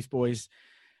through all this, boys,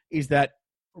 is that,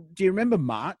 do you remember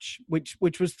March, which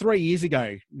was 3 years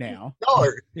ago now?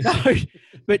 No.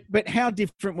 But how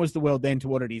different was the world then to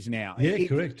what it is now? Yeah,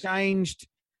 correct. It changed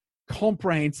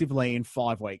comprehensively in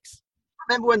 5 weeks.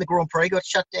 Remember when the Grand Prix got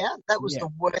shut down? That was the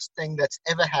worst thing that's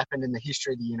ever happened in the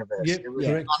history of the universe. Yep, it was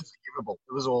unforgivable.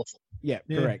 It was awful. Yeah,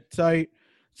 correct.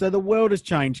 So the world has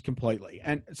changed completely.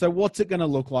 And so what's it going to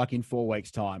look like in 4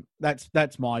 weeks' time?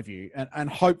 That's my view. And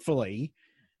hopefully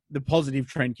the positive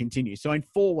trend continues. So in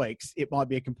 4 weeks, it might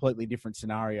be a completely different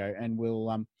scenario, and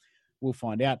we'll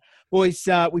find out. Boys,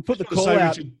 we put the call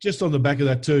out. Richard, just on the back of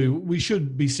that too, we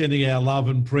should be sending our love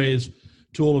and prayers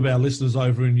to all of our listeners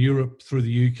over in Europe, through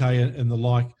the UK and the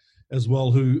like as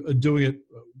well, who are doing it.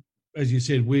 As you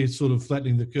said, we're sort of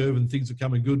flattening the curve and things are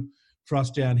coming good for us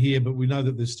down here, but we know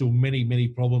that there's still many, many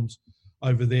problems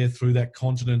over there through that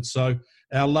continent. So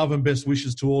our love and best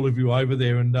wishes to all of you over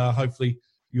there, and hopefully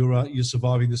you're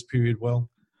surviving this period well.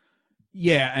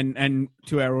 Yeah, and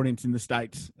to our audience in the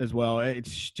States as well,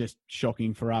 it's just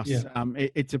shocking for us. Yeah.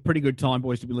 It's a pretty good time,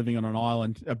 boys, to be living on an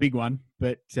island, a big one,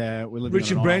 but we're living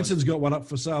Richard on an Branson's island. Got one up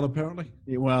for sale, apparently.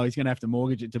 Yeah, well, he's going to have to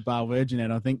mortgage it to Bale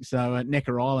Virginet, I think. So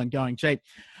Necker Island going cheap.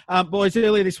 Boys,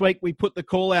 earlier this week, we put the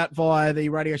call out via the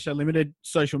Radio Show Limited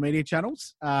social media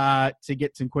channels to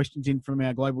get some questions in from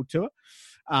our global tour.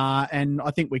 And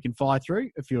I think we can fire through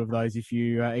a few of those if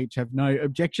you each have no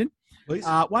objection. Please.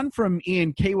 One from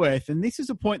Ian Keyworth, and this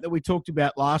is a point that we talked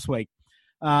about last week.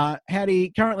 Howdy,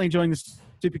 currently enjoying the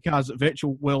Supercars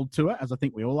virtual world tour, as I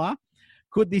think we all are.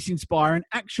 Could this inspire an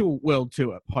actual world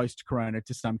tour post-corona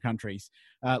to some countries?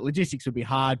 Logistics would be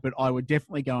hard, but I would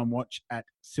definitely go and watch at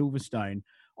Silverstone.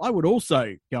 I would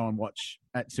also go and watch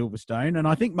at Silverstone, and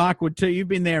I think Mark would too. You've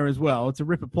been there as well. It's a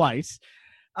ripper place.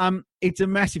 It's a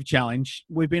massive challenge.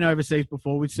 We've been overseas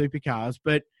before with supercars,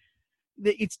 but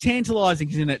it's tantalising,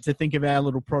 isn't it, to think of our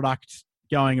little product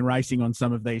going and racing on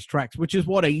some of these tracks, which is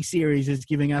what E-Series is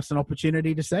giving us an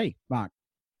opportunity to see, Mark.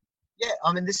 Yeah,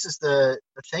 I mean, this is the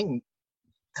thing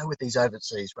with these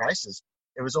overseas races.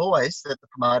 It was always that the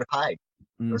promoter paid.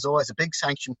 There was always a big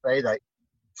sanction fee. They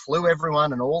flew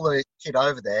everyone and all the kit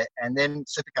over there, and then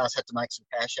supercars had to make some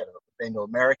cash out of it. We've been to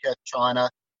America, China,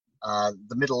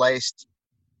 the Middle East,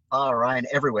 Bahrain,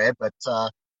 everywhere. But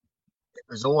it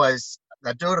was always,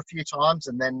 they'd do it a few times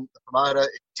and then the promoter,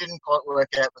 it didn't quite work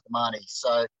out with the money.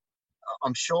 So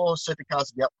I'm sure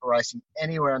supercars would be up for racing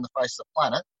anywhere on the face of the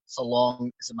planet, so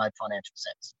long as it made financial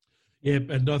sense. Yeah,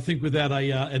 and I think without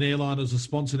an airline as a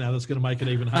sponsor now, that's going to make it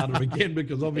even harder again,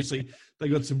 because obviously they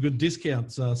got some good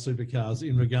discounts, supercars,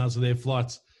 in regards to their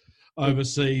flights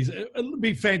overseas. It'd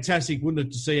be fantastic, wouldn't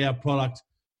it, to see our product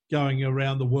going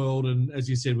around the world. And as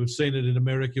you said, we've seen it in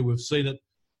America, we've seen it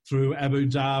through Abu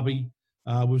Dhabi,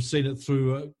 we've seen it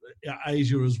through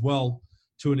Asia as well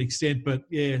to an extent. But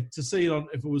yeah, to see it on,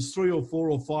 if it was 3 or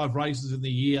 4 or 5 races in the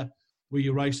year where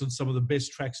you race on some of the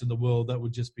best tracks in the world, that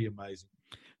would just be amazing.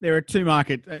 There are 2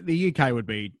 markets. The UK would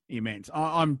be immense.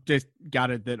 I'm just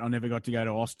gutted that I never got to go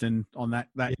to Austin on that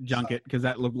junket, because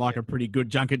that looked like a pretty good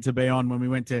junket to be on when we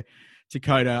went to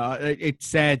COTA. It's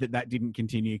sad that didn't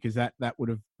continue, because that would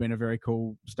have been a very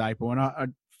cool staple. And I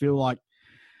feel like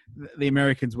the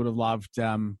Americans would have loved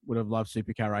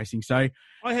supercar racing. So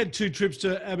I had 2 trips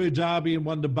to Abu Dhabi and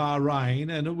 1 to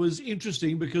Bahrain, and it was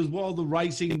interesting because while the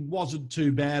racing wasn't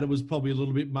too bad, it was probably a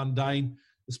little bit mundane,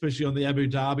 especially on the Abu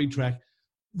Dhabi track.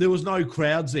 There was no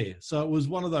crowds there. So it was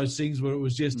one of those things where it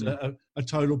was just a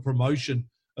total promotion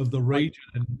of the region.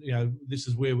 And, you know, this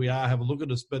is where we are, have a look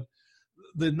at us. But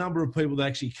the number of people that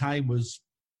actually came was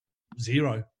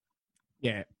 0.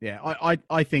 Yeah.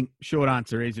 I think short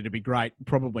answer is it'd be great.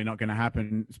 Probably not going to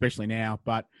happen, especially now.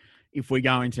 But if we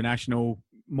go international,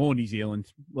 more New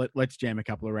Zealand, let's jam a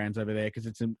couple of rounds over there, because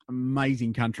it's an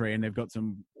amazing country and they've got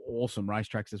some awesome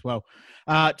racetracks as well.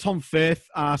 Tom Firth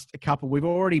asked a couple. We've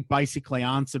already basically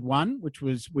answered one, which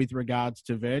was with regards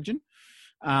to Virgin.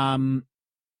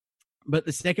 But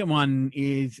the second one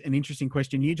is an interesting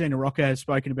question. Eugene Arocca has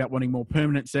spoken about wanting more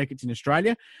permanent circuits in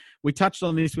Australia. We touched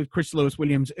on this with Chris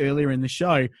Lewis-Williams earlier in the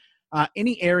show.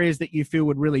 Any areas that you feel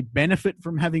would really benefit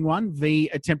from having one via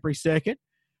a temporary circuit,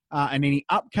 and any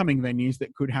upcoming venues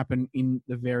that could happen in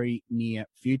the very near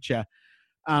future?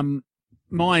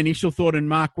 My initial thought, and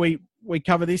Mark, we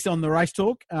cover this on the Race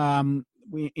Talk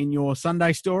in your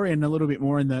Sunday story, and a little bit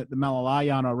more in the Malala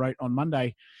yarn I wrote on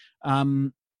Monday.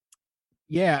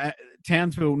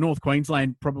 Townsville, North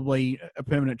Queensland, probably a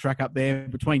permanent track up there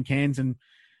between Cairns and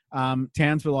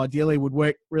Townsville ideally would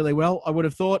work really well, I would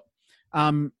have thought.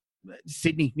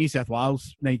 Sydney, New South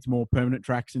Wales needs more permanent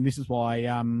tracks, and this is why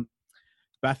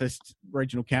Bathurst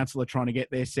Regional Council are trying to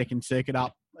get their second circuit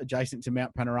up adjacent to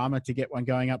Mount Panorama to get one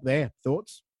going up there.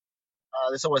 Thoughts?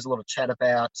 There's always a lot of chat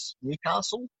about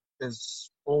Newcastle.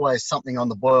 There's always something on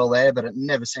the boil there, but it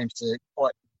never seems to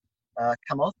quite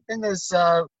come off. Then there's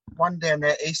one down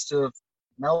there east of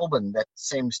Melbourne that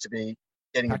seems to be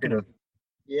getting a bit of,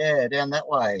 down that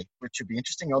way, which would be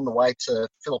interesting, on the way to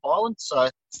Phillip Island. So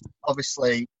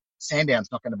obviously Sandown's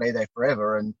not going to be there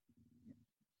forever, and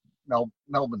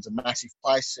Melbourne's a massive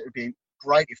place. It would be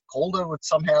great if Calder would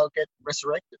somehow get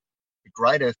resurrected. It'd be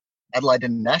great if Adelaide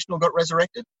International got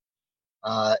resurrected.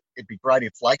 It'd be great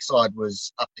if Lakeside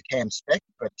was up to Cam spec,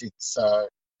 but it's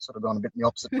sort of gone a bit in the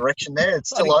opposite direction there. It's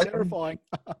still open. Terrifying.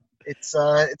 It's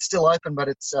still open, but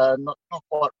it's not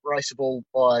quite raceable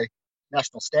by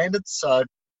national standards. So,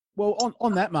 well,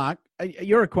 on that, Mark,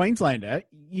 you're a Queenslander.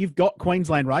 You've got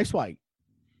Queensland Raceway.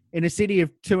 In a city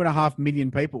of 2.5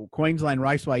 million people, Queensland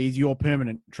Raceway is your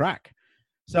permanent track.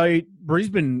 So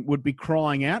Brisbane would be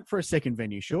crying out for a second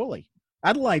venue, surely.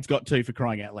 Adelaide's got 2 for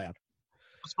crying out loud.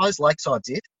 I suppose Lakeside's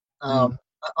it. I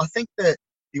think that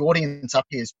the audience up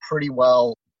here is pretty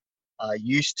well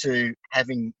used to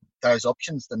having those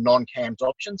options, the non-CAMS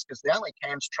options, because the only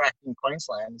CAMS track in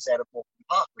Queensland is out of Morecambe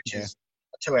Park, which is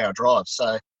a 2-hour drive.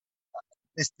 So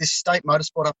this state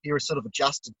motorsport up here is sort of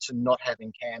adjusted to not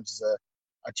having CAMS as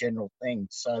a general thing.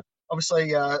 So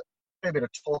obviously a fair bit of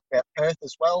talk about Perth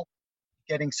as well,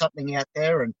 getting something out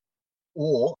there,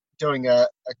 or doing a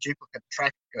duplicate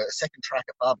track, a second track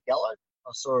at Barbagallo.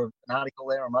 I saw an article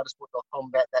there on motorsport.com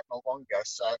about that not long ago.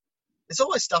 So there's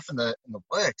always stuff in the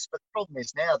works, but the problem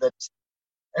is now that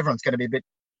everyone's going to be a bit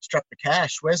strapped for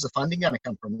cash. Where's the funding going to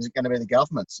come from? Is it going to be the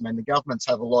governments? I mean, the governments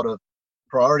have a lot of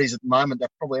priorities at the moment that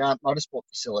probably aren't motorsport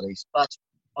facilities. But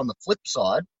on the flip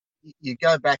side, you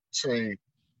go back to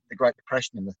the Great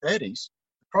Depression in the 30s,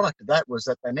 the product of that was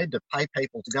that they need to pay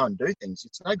people to go and do things.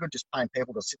 It's no good just paying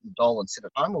people to sit in the dole and sit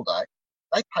at home all day.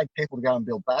 They paid people to go and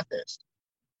build Bathurst.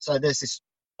 So there's this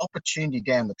opportunity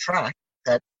down the track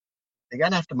that they're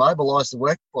going to have to mobilise the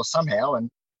workforce somehow, and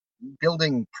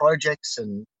building projects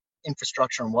and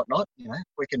infrastructure and whatnot, if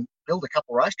we can build a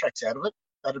couple of racetracks out of it,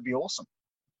 that'd be awesome.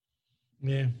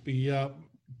 Yeah, be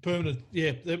permanent.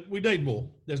 Yeah, we need more.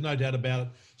 There's no doubt about it.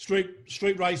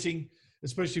 Street racing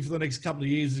especially for the next couple of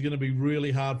years, is going to be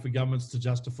really hard for governments to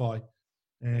justify.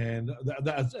 And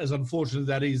as unfortunate as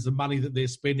that is, the money that they're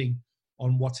spending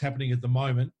on what's happening at the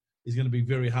moment is going to be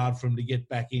very hard for them to get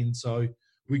back in. So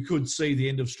we could see the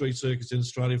end of street circus in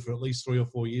Australia for at least 3 or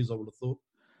 4 years, I would have thought.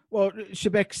 Well,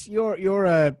 Shebex, you're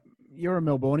a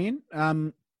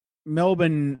Melbourneian.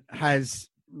 Melbourne has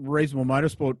reasonable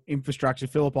motorsport infrastructure.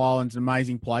 Phillip Island's an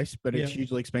amazing place, but it's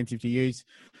hugely expensive to use.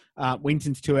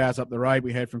 Winton's 2 hours up the road.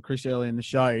 We heard from Chris earlier in the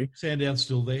show. Sandown's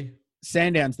still there.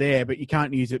 Sandown's there, but you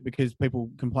can't use it because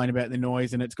people complain about the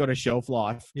noise and it's got a shelf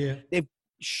life. Yeah.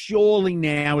 Surely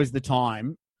now is the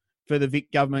time for the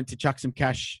Vic government to chuck some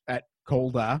cash at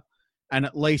Calder and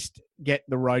at least get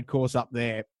the road course up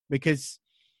there, because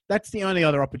that's the only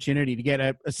other opportunity to get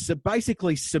a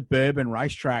basically suburban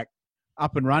racetrack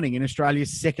up and running in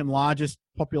Australia's second largest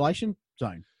population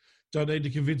zone. Don't need to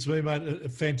convince me, mate. A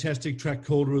fantastic track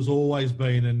Calder has always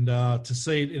been, and to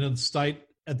see it in a state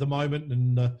at the moment,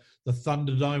 and the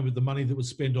Thunderdome with the money that was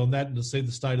spent on that, and to see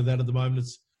the state of that at the moment,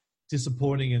 it's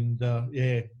disappointing. And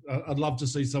I'd love to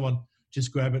see someone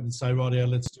just grab it and say, right,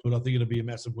 let's do it. I think it'll be a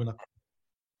massive winner.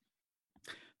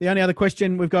 The only other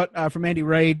question we've got from Andy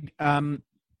Reid, and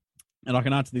I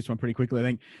can answer this one pretty quickly, I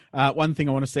think. One thing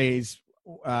I want to see is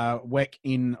WEC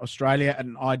in Australia at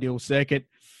an ideal circuit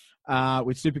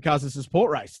with supercars as a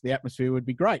sport race. The atmosphere would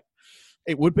be great.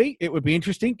 It would be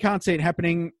interesting. Can't see it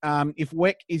happening. If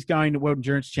WEC is going to World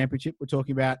Endurance Championship, we're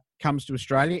talking about, comes to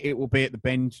Australia, it will be at the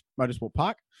Bend Motorsport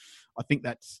Park. I think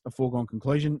that's a foregone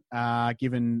conclusion,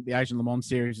 given the Asian Le Mans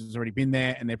Series has already been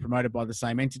there and they're promoted by the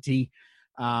same entity.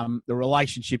 The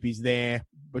relationship is there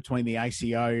between the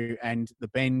ACO and the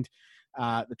Bend.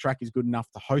 The track is good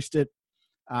enough to host it.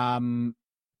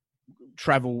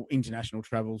 International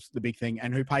travel's the big thing,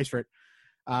 and who pays for it?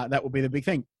 That will be the big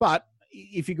thing. But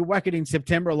if you could whack it in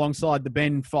September alongside the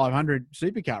Bend 500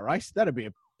 supercar race, that'd be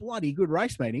a bloody good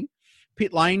race meeting.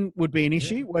 Pit lane would be an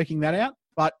issue, working that out.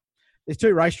 But there's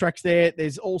 2 racetracks there.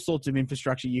 There's all sorts of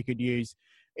infrastructure you could use.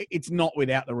 It's not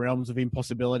without the realms of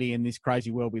impossibility in this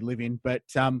crazy world we live in. But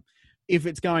if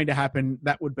it's going to happen,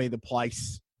 that would be the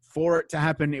place for it to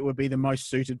happen. It would be the most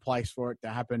suited place for it to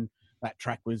happen. That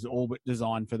track was all but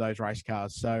designed for those race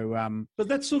cars. So, but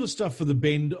that sort of stuff for the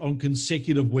Bend on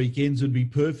consecutive weekends would be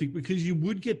perfect, because you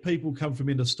would get people come from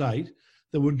interstate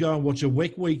that would go and watch a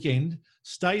WEC weekend,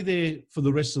 stay there for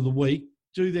the rest of the week,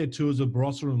 do their tours of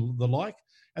Barossa and the like,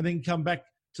 and then come back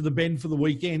to the Bend for the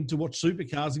weekend to watch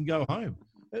supercars and go home.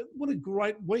 What a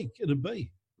great week it'd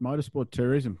be. Motorsport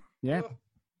tourism. Yeah.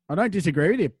 I don't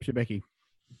disagree with you, Shebeki.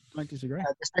 I don't disagree.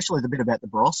 Especially the bit about the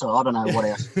Barossa. I don't know what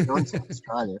else you're doing in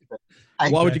Australia. But hey,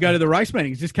 why would you go to the race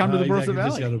meetings? Just come to the Barossa Valley.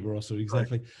 Just go to Barossa,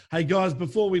 exactly. Right. Hey, guys,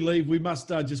 before we leave, we must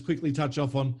just quickly touch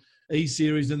off on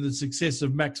E-Series and the success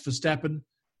of Max Verstappen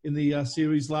in the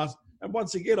series last. And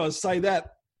once again, I say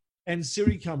that, and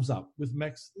Siri comes up with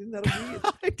Max. Isn't that weird?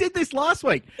 I did this last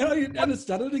week. And it's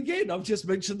done it again. I've just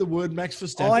mentioned the word Max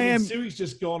Verstappen, and Siri's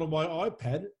just gone on my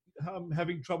iPad. I'm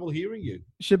having trouble hearing you.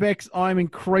 Shebex, I'm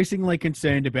increasingly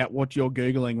concerned about what you're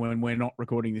Googling when we're not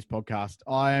recording this podcast.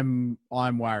 I'm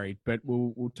worried, but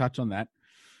we'll touch on that.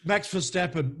 Max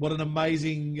Verstappen, what an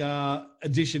amazing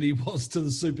addition he was to the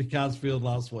supercars field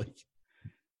last week.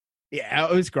 Yeah,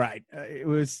 it was great. It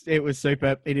was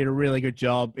super. He did a really good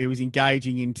job. He was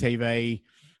engaging in TV.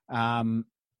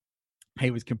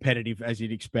 He was competitive, as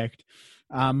you'd expect.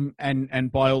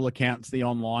 And by all accounts, the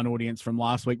online audience from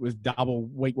last week was double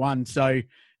week one. So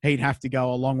he'd have to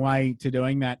go a long way to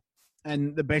doing that.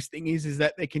 And the best thing is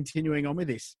that they're continuing on with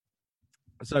this.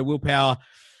 So Willpower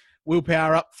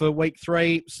up for week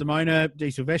 3. Simona Di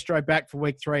Silvestro back for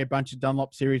week 3. A bunch of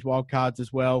Dunlop Series wildcards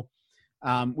as well.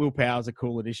 Willpower's a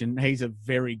cool addition. He's a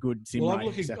very good sim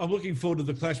racer. I'm looking forward to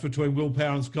the clash between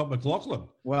Willpower and Scott McLaughlin.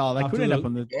 Well, they could end up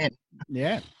on the...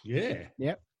 Yeah.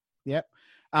 Yep.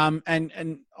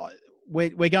 And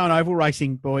we're going oval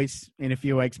racing, boys, in a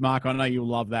few weeks. Mark, I know you'll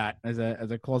love that as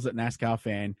a closet NASCAR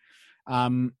fan.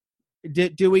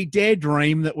 Do we dare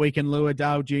dream that we can lure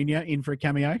Dale Jr. in for a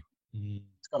cameo?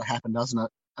 It's got to happen, doesn't it?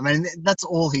 I mean, that's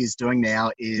all he's doing now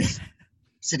is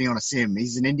sitting on a sim.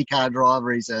 He's an IndyCar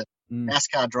driver. He's a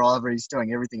NASCAR driver. He's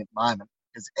doing everything at the moment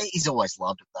because he's always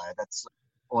loved it, though. That's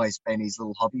always been his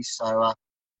little hobby. So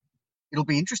it'll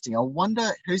be interesting. I wonder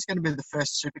who's going to be the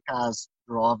first supercars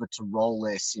driver to roll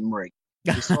their sim rig.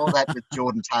 We saw that with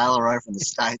Jordan Taylor over in the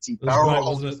States. He barrel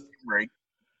rolled the sim rig.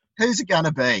 Who's it going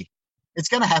to be? It's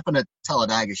going to happen at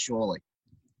Talladega, surely.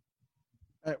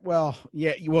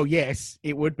 Yes,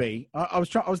 it would be. I was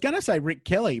going to say Rick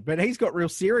Kelly, but he's got real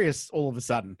serious all of a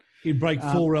sudden. He'd break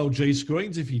 4 LG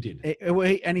screens if he did.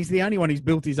 And he's the only one who's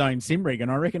built his own sim rig,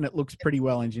 and I reckon it looks pretty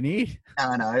well engineered.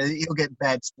 I know. He'll get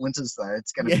bad splinters, though.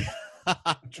 It's going to be...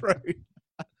 True.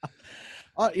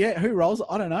 Yeah, who rolls?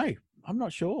 I don't know. I'm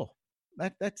not sure.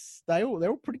 They're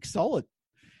all pretty solid.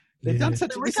 They've done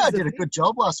such. Rico did a good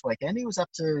job last weekend. He was up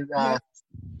to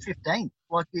 15th.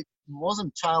 Like, it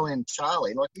wasn't Charlie and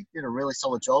Charlie. Like, he did a really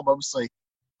solid job. Obviously,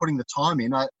 putting the time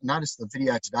in. I noticed the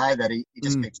video today that he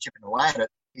just keeps chipping away at it.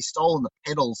 He's stolen the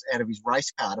pedals out of his race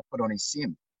car to put on his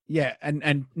sim. Yeah,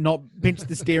 and not pinched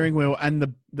the steering wheel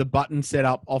and the button set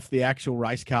up off the actual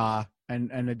race car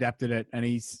and adapted it. And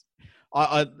he's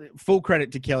full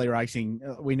credit to Kelly Racing.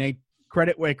 We need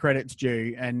credit where credit's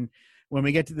due. And when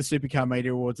we get to the Supercar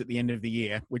Media Awards at the end of the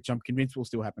year, which I'm convinced will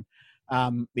still happen,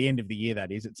 the end of the year,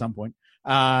 that is, at some point.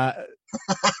 The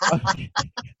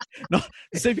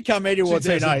Supercar Media Awards,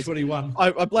 who knows?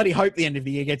 I bloody hope the end of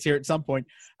the year gets here at some point.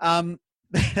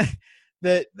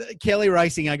 The Kelly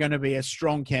Racing are going to be a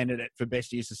strong candidate for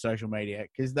best use of social media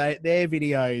because their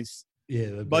videos,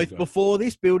 both before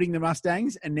this, building the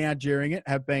Mustangs, and now during it,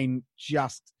 have been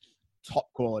just top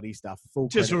quality stuff.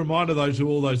 Just a reminder, though, to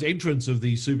all those entrants of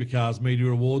the Supercars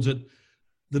Media Awards, that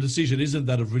the decision isn't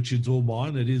that of Richard's or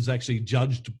mine. It is actually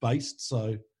judged based.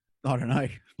 So I don't know.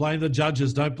 Blame the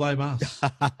judges. Don't blame us.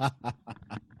 I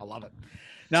love it.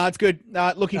 No, it's good.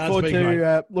 Looking forward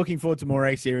to more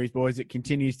A Series, boys. It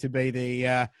continues to be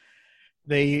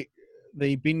the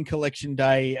bin collection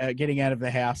day, getting out of the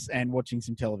house and watching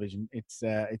some television. It's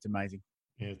amazing.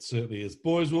 Yeah, it certainly is.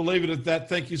 Boys, we'll leave it at that.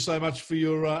 Thank you so much for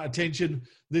your attention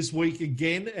this week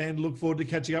again, and look forward to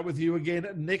catching up with you again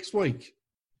next week.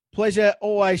 Pleasure.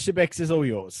 Always, Shebex is all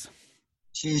yours.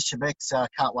 Cheers, Shebex.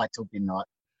 Can't wait till midnight.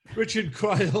 Richard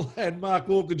Craill and Mark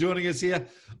Walker joining us here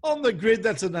on The Grid.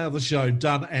 That's another show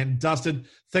done and dusted.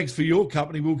 Thanks for your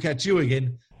company. We'll catch you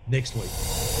again next week.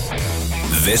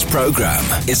 This program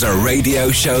is a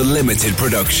Radio Show Limited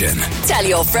production. Tell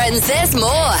your friends there's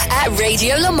more at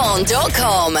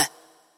radiolemans.com.